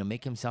 To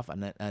make himself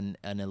an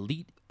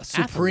elite,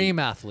 Supreme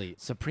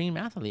athlete. Supreme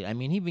athlete. I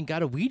mean, he even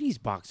got a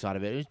Wheaties box out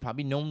of it. He was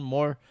probably known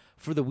more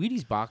for the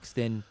Wheaties box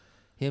than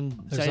him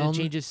deciding to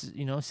change his,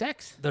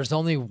 sex. There's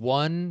only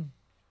one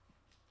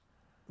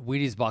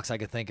Wheaties box I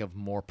could think of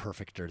more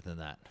perfecter than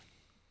that.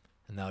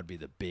 And that would be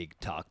the Big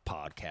Talk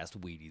Podcast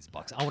Wheaties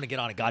box. I want to get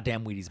on a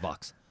goddamn Wheaties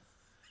box.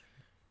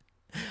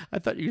 I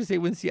thought you were going to say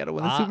when Seattle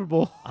won the Super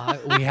Bowl.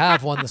 We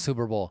have won the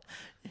Super Bowl.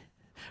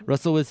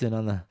 Russell Wilson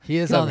on the. He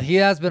has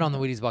been on the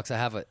Wheaties box. I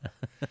have it.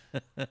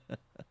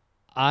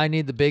 I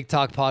need the Big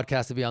Talk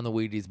podcast to be on the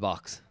Wheaties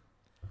box.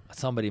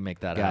 Somebody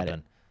make that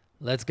happen.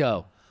 Let's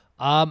go.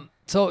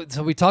 So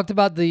we talked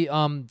about the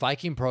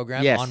Viking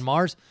program on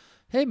Mars.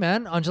 Hey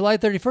man, on July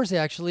 31st they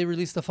actually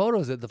released the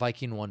photos that the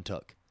Viking one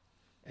took.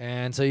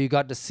 And so you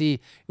got to see,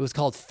 it was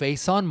called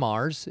Face on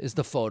Mars is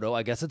the photo.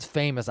 I guess it's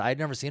famous. I had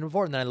never seen it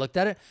before. And then I looked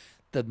at it.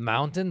 The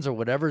mountains or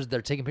whatever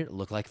they're taking pictures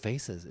look like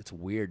faces. It's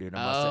weird, dude.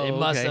 It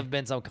must have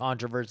been some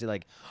controversy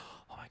like,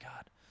 oh my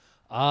God.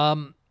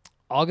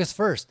 August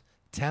 1st,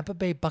 Tampa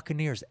Bay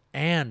Buccaneers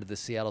and the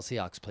Seattle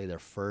Seahawks play their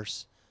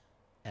first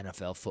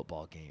NFL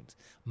football games.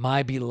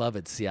 My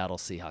beloved Seattle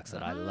Seahawks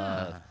that I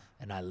love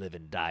and I live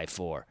and die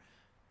for.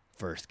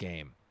 First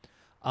game.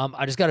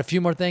 I just got a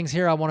few more things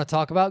here I want to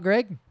talk about,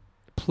 Greg.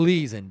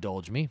 Please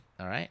indulge me.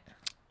 All right.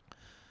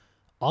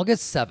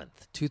 August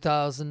 7th,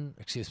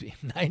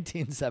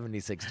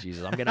 1976.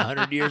 Jesus, I'm getting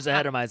 100 years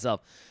ahead of myself.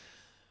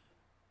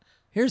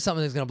 Here's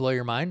something that's going to blow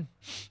your mind.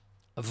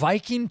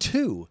 Viking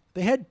 2.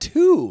 They had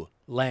 2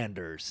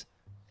 landers.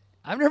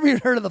 I've never even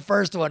heard of the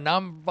first one. Now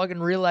I'm fucking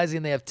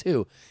realizing they have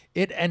 2.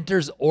 It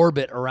enters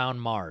orbit around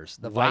Mars,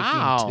 the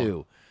Viking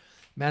 2.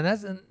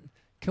 Man,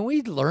 can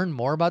we learn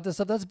more about this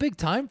stuff? That's big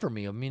time for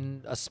me. I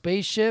mean, a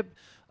spaceship,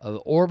 an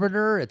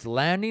orbiter, it's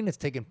landing, it's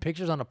taking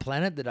pictures on a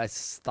planet that I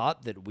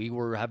thought that we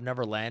have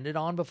never landed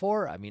on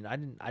before. I mean, I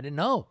didn't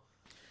know.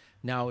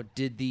 Now,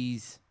 did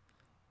these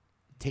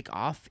take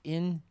off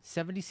in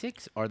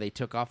 76 or they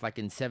took off like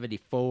in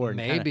 74? And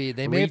maybe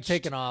they may have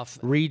taken off,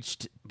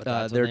 reached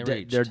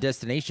their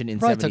destination in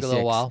Probably 76. took a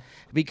little while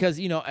because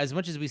as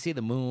much as we see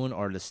the moon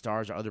or the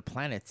stars or other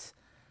planets,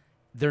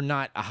 they're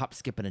not a hop,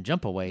 skip, and a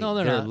jump away. No,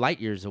 they're not. Light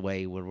years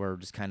away. Where we're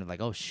just kind of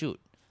like, oh shoot,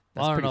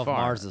 that's I don't pretty know far.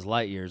 if Mars is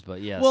light years,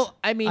 but yes. Well,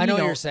 I mean, I know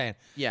what you're saying.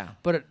 Yeah,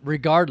 but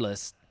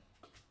regardless,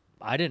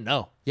 I didn't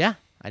know. Yeah,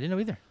 I didn't know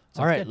either.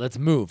 All right, let's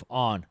move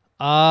on.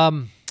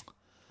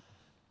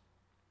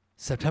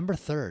 September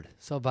 3rd,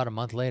 so about a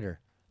month later,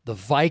 the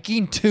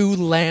Viking 2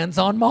 lands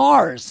on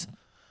Mars.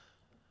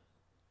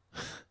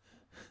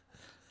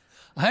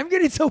 I'm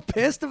getting so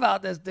pissed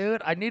about this,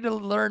 dude. I need to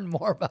learn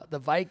more about the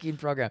Viking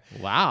program.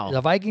 Wow. The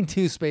Viking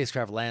 2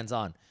 spacecraft lands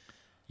on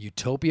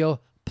Utopia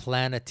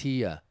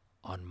Planitia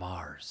on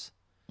Mars.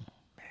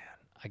 Man,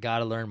 I got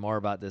to learn more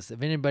about this.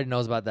 If anybody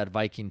knows about that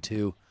Viking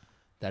 2,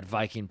 that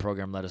Viking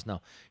program, let us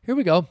know. Here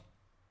we go.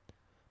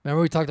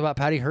 Remember we talked about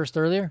Patty Hearst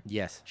earlier?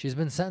 Yes. She's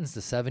been sentenced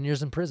to 7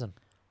 years in prison.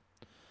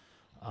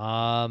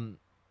 But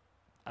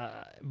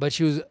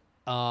she was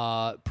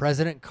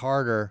President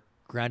Carter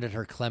granted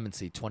her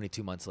clemency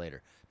 22 months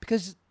later.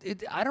 Because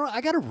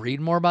I got to read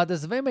more about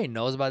this. If anybody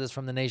knows about this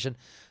from the nation,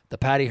 the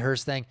Patty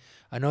Hearst thing,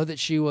 I know that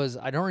she was,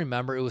 I don't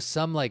remember, it was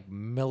some like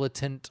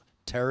militant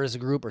terrorist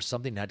group or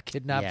something that had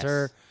kidnapped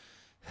her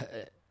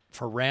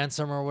for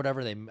ransom or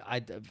whatever.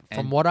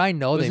 From what I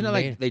know,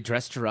 they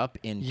dressed her up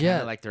in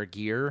kind of like their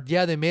gear.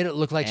 Yeah, they made it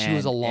look like she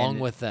was along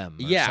with them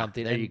or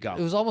something. There you go.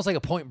 It was almost like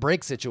a Point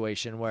Break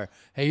situation where,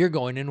 hey, you're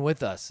going in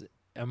with us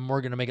and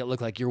we're going to make it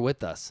look like you're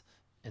with us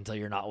until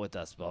you're not with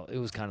us. Well, it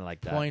was kind of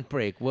like that. Point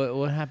Break.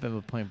 What happened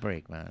with Point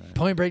Break, man?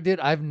 Point Break, dude.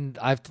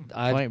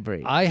 Point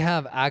Break. I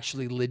have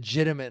actually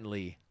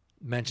legitimately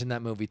mentioned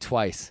that movie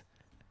twice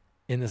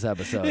in this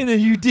episode. And then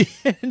you did.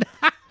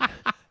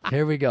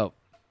 Here we go.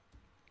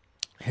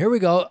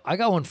 I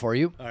got one for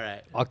you. All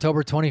right.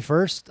 October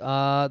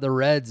 21st, the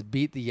Reds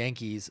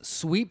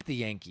sweep the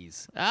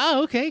Yankees.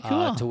 Oh, okay,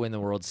 cool. To win the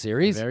World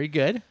Series. Very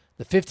good.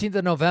 The 15th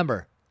of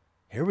November.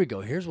 Here we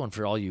go. Here's one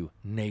for all you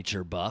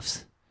nature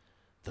buffs.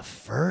 The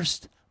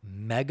first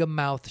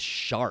megamouth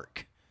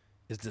shark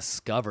is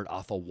discovered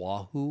off of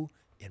Oahu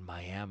in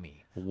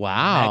Miami.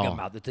 Wow.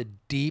 Megamouth. It's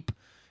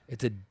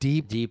a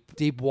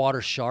deep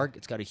water shark.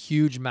 It's got a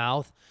huge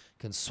mouth,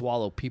 can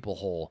swallow people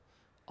whole.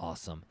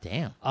 Awesome.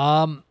 Damn.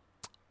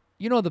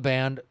 You know the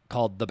band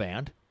called The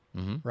Band,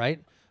 right?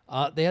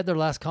 They had their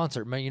last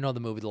concert. You know the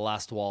movie The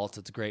Last Waltz.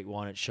 It's a great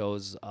one. It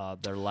shows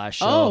their last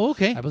show. Oh,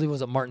 okay. I believe it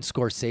was Martin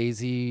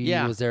Scorsese.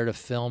 Yeah. Was there to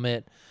film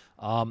it.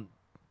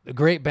 A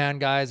great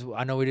band, guys.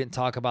 I know we didn't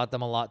talk about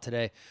them a lot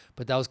today,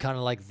 but that was kind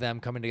of like them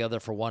coming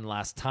together for one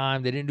last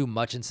time. They didn't do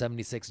much in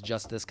 76,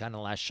 just this kind of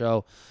last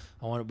show.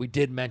 We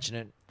did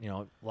mention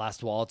it,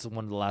 Last Waltz is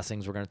one of the last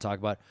things we're going to talk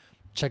about.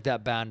 Check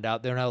that band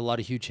out. They don't have a lot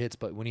of huge hits,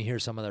 but when you hear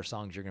some of their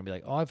songs, you're going to be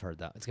like, oh, I've heard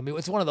that.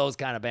 It's one of those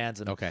kind of bands.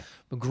 And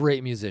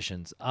great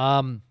musicians.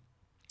 One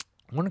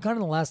of kind of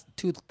the last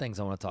two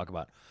things I want to talk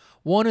about.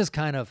 One is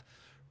kind of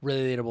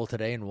relatable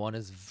today, and one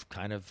is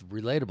kind of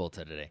relatable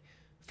to today.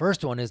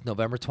 First one is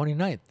November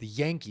 29th. The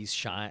Yankees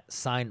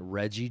signed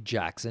Reggie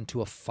Jackson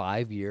to a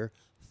 5-year,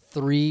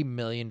 $3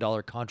 million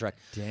contract.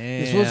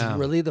 Damn. This was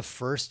really the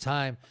first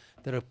time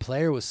that a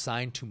player was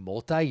signed to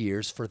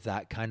multi-years for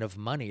that kind of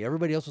money.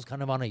 Everybody else was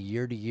kind of on a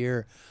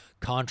year-to-year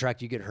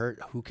contract. You get hurt,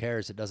 who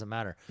cares? It doesn't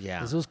matter.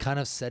 Yeah. This was kind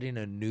of setting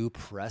a new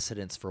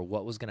precedence for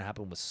what was going to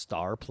happen with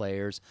star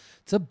players.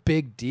 It's a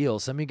big deal.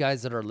 Some of you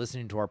guys that are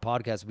listening to our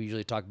podcast, we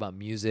usually talk about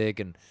music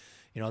and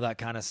that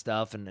kind of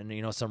stuff,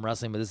 and some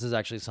wrestling. But this is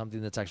actually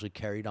something that's actually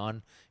carried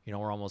on.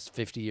 We're almost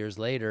 50 years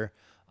later.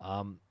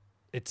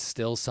 It's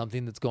still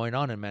something that's going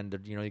on, and man,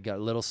 you got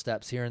little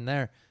steps here and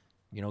there.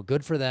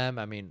 Good for them.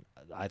 I mean,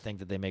 I think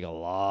that they make a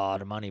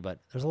lot of money, but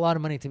there's a lot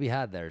of money to be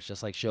had there. It's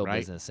just like show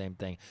business, same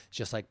thing. It's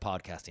just like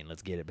podcasting.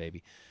 Let's get it,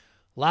 baby.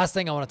 Last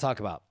thing I want to talk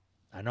about.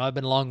 I know I've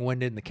been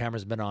long-winded and the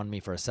camera's been on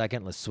me for a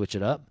second. Let's switch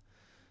it up.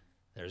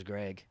 There's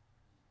Gregg.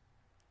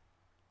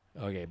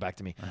 Okay, back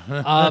to me.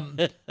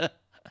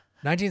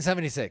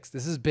 1976.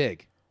 This is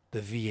big. The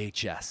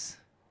VHS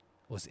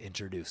was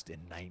introduced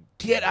in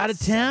 1976. Get out of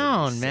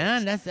town,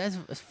 man. That's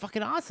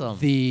fucking awesome.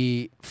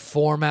 The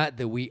format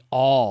that we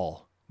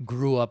all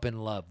grew up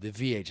and loved, the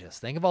VHS.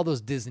 Think of all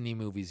those Disney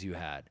movies you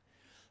had.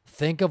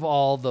 Think of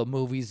all the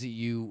movies that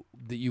you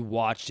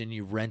watched and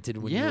you rented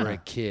when you were a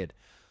kid.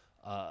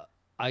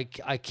 I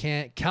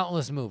can't,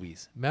 countless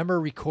movies. Remember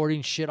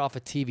recording shit off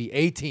of TV.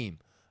 A-Team.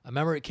 I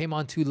remember it came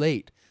on too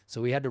late,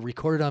 so we had to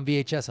record it on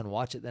VHS and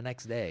watch it the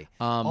next day.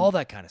 All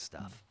that kind of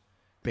stuff.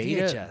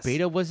 VHS.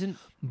 Beta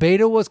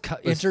was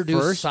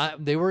introduced.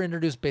 They were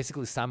introduced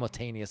basically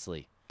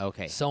simultaneously.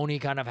 Okay.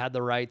 Sony kind of had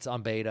the rights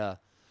on Beta.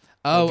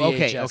 Oh, the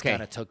okay, VHS okay.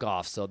 kind of took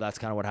off, so that's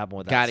kind of what happened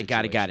with that.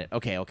 Got it.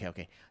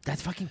 Okay.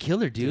 That's fucking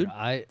killer, dude.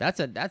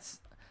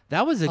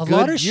 That was a lot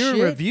good of year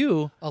shit.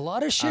 review. A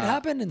lot of shit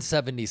happened in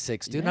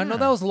 76, dude. Yeah. I know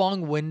that was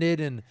long-winded,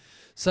 and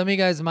some of you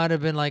guys might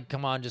have been like,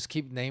 come on, just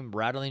keep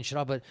rattling shit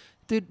off. But,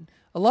 dude,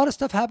 a lot of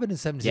stuff happened in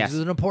 76. Yes. It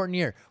was an important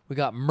year. We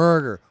got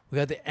murder. We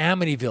got the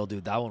Amityville,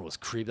 dude. That one was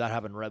creepy. That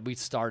happened we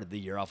started the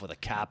year off with a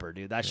capper,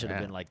 dude. That should have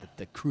been like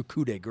the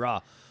coup de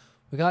grace.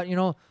 We got,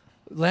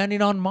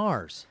 landing on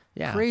Mars.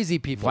 Yeah. Crazy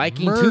people.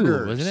 Viking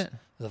Murders. 2, wasn't it?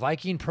 The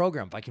Viking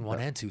program. Viking 1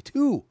 and 2.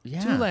 Two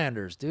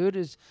landers,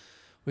 dude.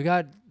 We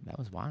got That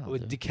was wild.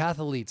 with dude.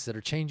 decathletes that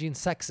are changing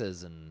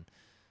sexes and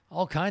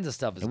all kinds of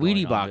stuff is And going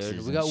Wheatie on, boxes dude.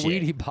 We and got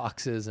shit. Wheatie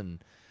boxes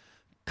and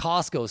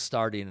Costco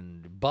starting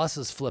and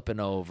buses flipping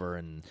over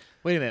and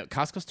Wait a minute.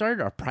 Costco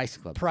started or Price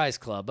Club? Price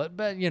Club, but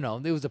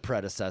it was a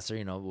predecessor,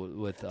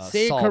 with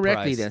Say it Saul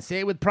correctly Price. then. Say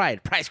it with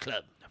pride. Price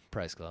Club.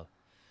 Price Club.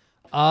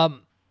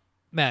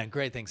 Man,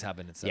 great things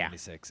happened in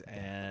 76,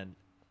 and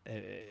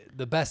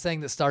the best thing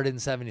that started in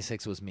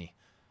 76 was me.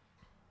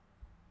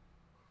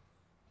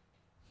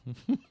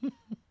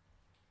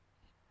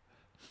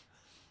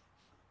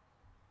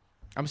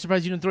 I'm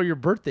surprised you didn't throw your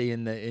birthday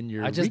in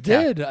your. I just recap.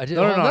 did. I did.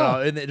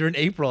 No. During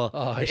April.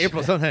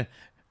 April sometime.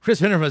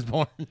 Chris Winter was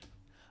born.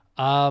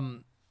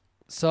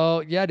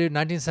 So yeah, dude,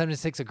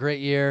 1976, a great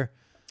year.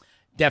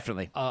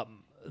 Definitely.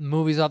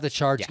 Movies off the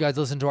charts. Yeah. You guys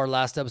listen to our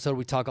last episode.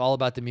 We talk all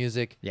about the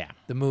music. Yeah.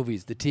 The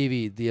movies, the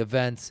TV, the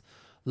events.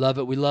 Love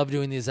it. We love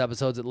doing these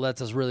episodes. It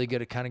lets us really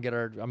get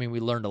our. I mean, we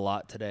learned a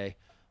lot today.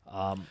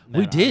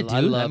 We did,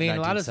 dude. love I mean,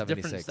 a lot of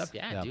different 1976. stuff.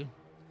 Yeah, dude.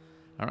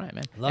 All right,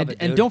 man. Love it,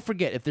 and dude. don't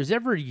forget, if there's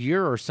ever a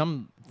year or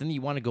something you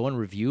want to go and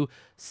review,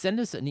 send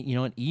us an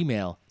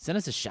email. Send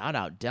us a shout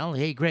out. Down,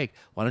 hey Greg,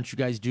 why don't you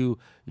guys do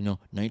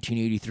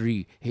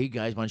 1983? Hey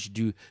guys, why don't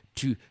you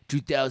do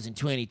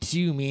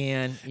 2022,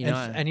 man?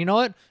 And you know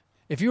what?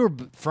 If you were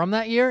from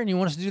that year and you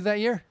want us to do that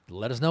year,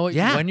 let us know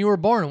when you were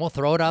born, and we'll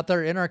throw it out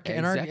there in our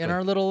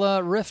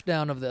little riff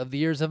down of the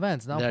year's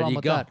events. No problem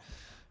with that.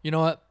 You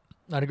know what?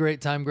 I had a great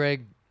time,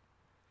 Greg,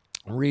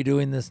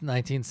 redoing this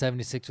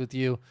 1976 with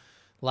you.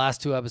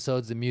 Last two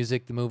episodes, the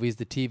music, the movies,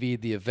 the TV,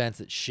 the events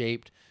that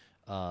shaped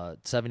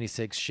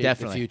 76, shaped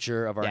Definitely. the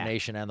future of our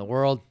nation and the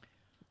world.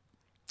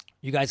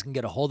 You guys can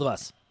get a hold of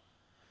us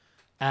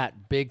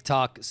at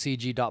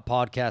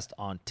bigtalkcg.podcast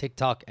on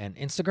TikTok and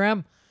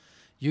Instagram.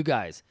 You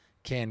guys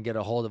can get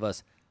a hold of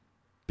us,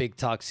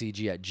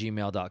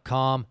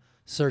 bigtalkcg@gmail.com.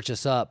 Search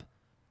us up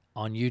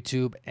on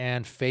YouTube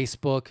and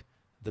Facebook,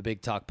 The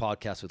Big Talk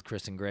Podcast with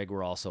Chris and Greg.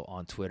 We're also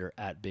on Twitter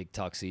at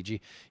BigTalkCG.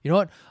 You know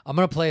what? I'm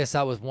going to play us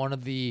out with one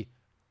of the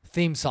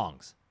theme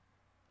songs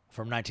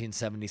from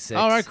 1976.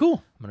 All right,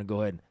 cool. I'm going to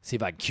go ahead and see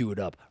if I can cue it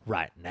up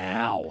right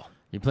now.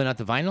 You playing out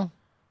the vinyl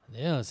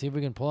Yeah, let's see if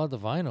we can pull out the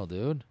vinyl,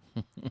 dude.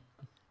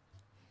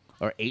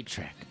 or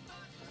 8-track?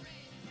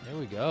 There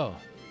we go.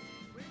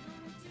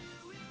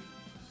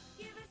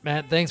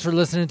 Man, thanks for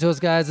listening to us,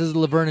 guys. This is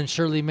Laverne and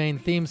Shirley main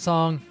theme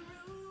song,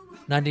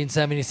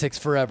 1976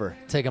 Forever.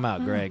 Take them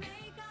out, Greg.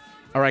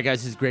 All right,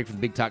 guys, this is Greg from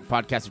the Big Talk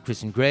Podcast with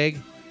Chris and Greg.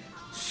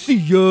 See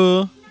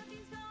ya.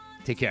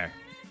 Take care.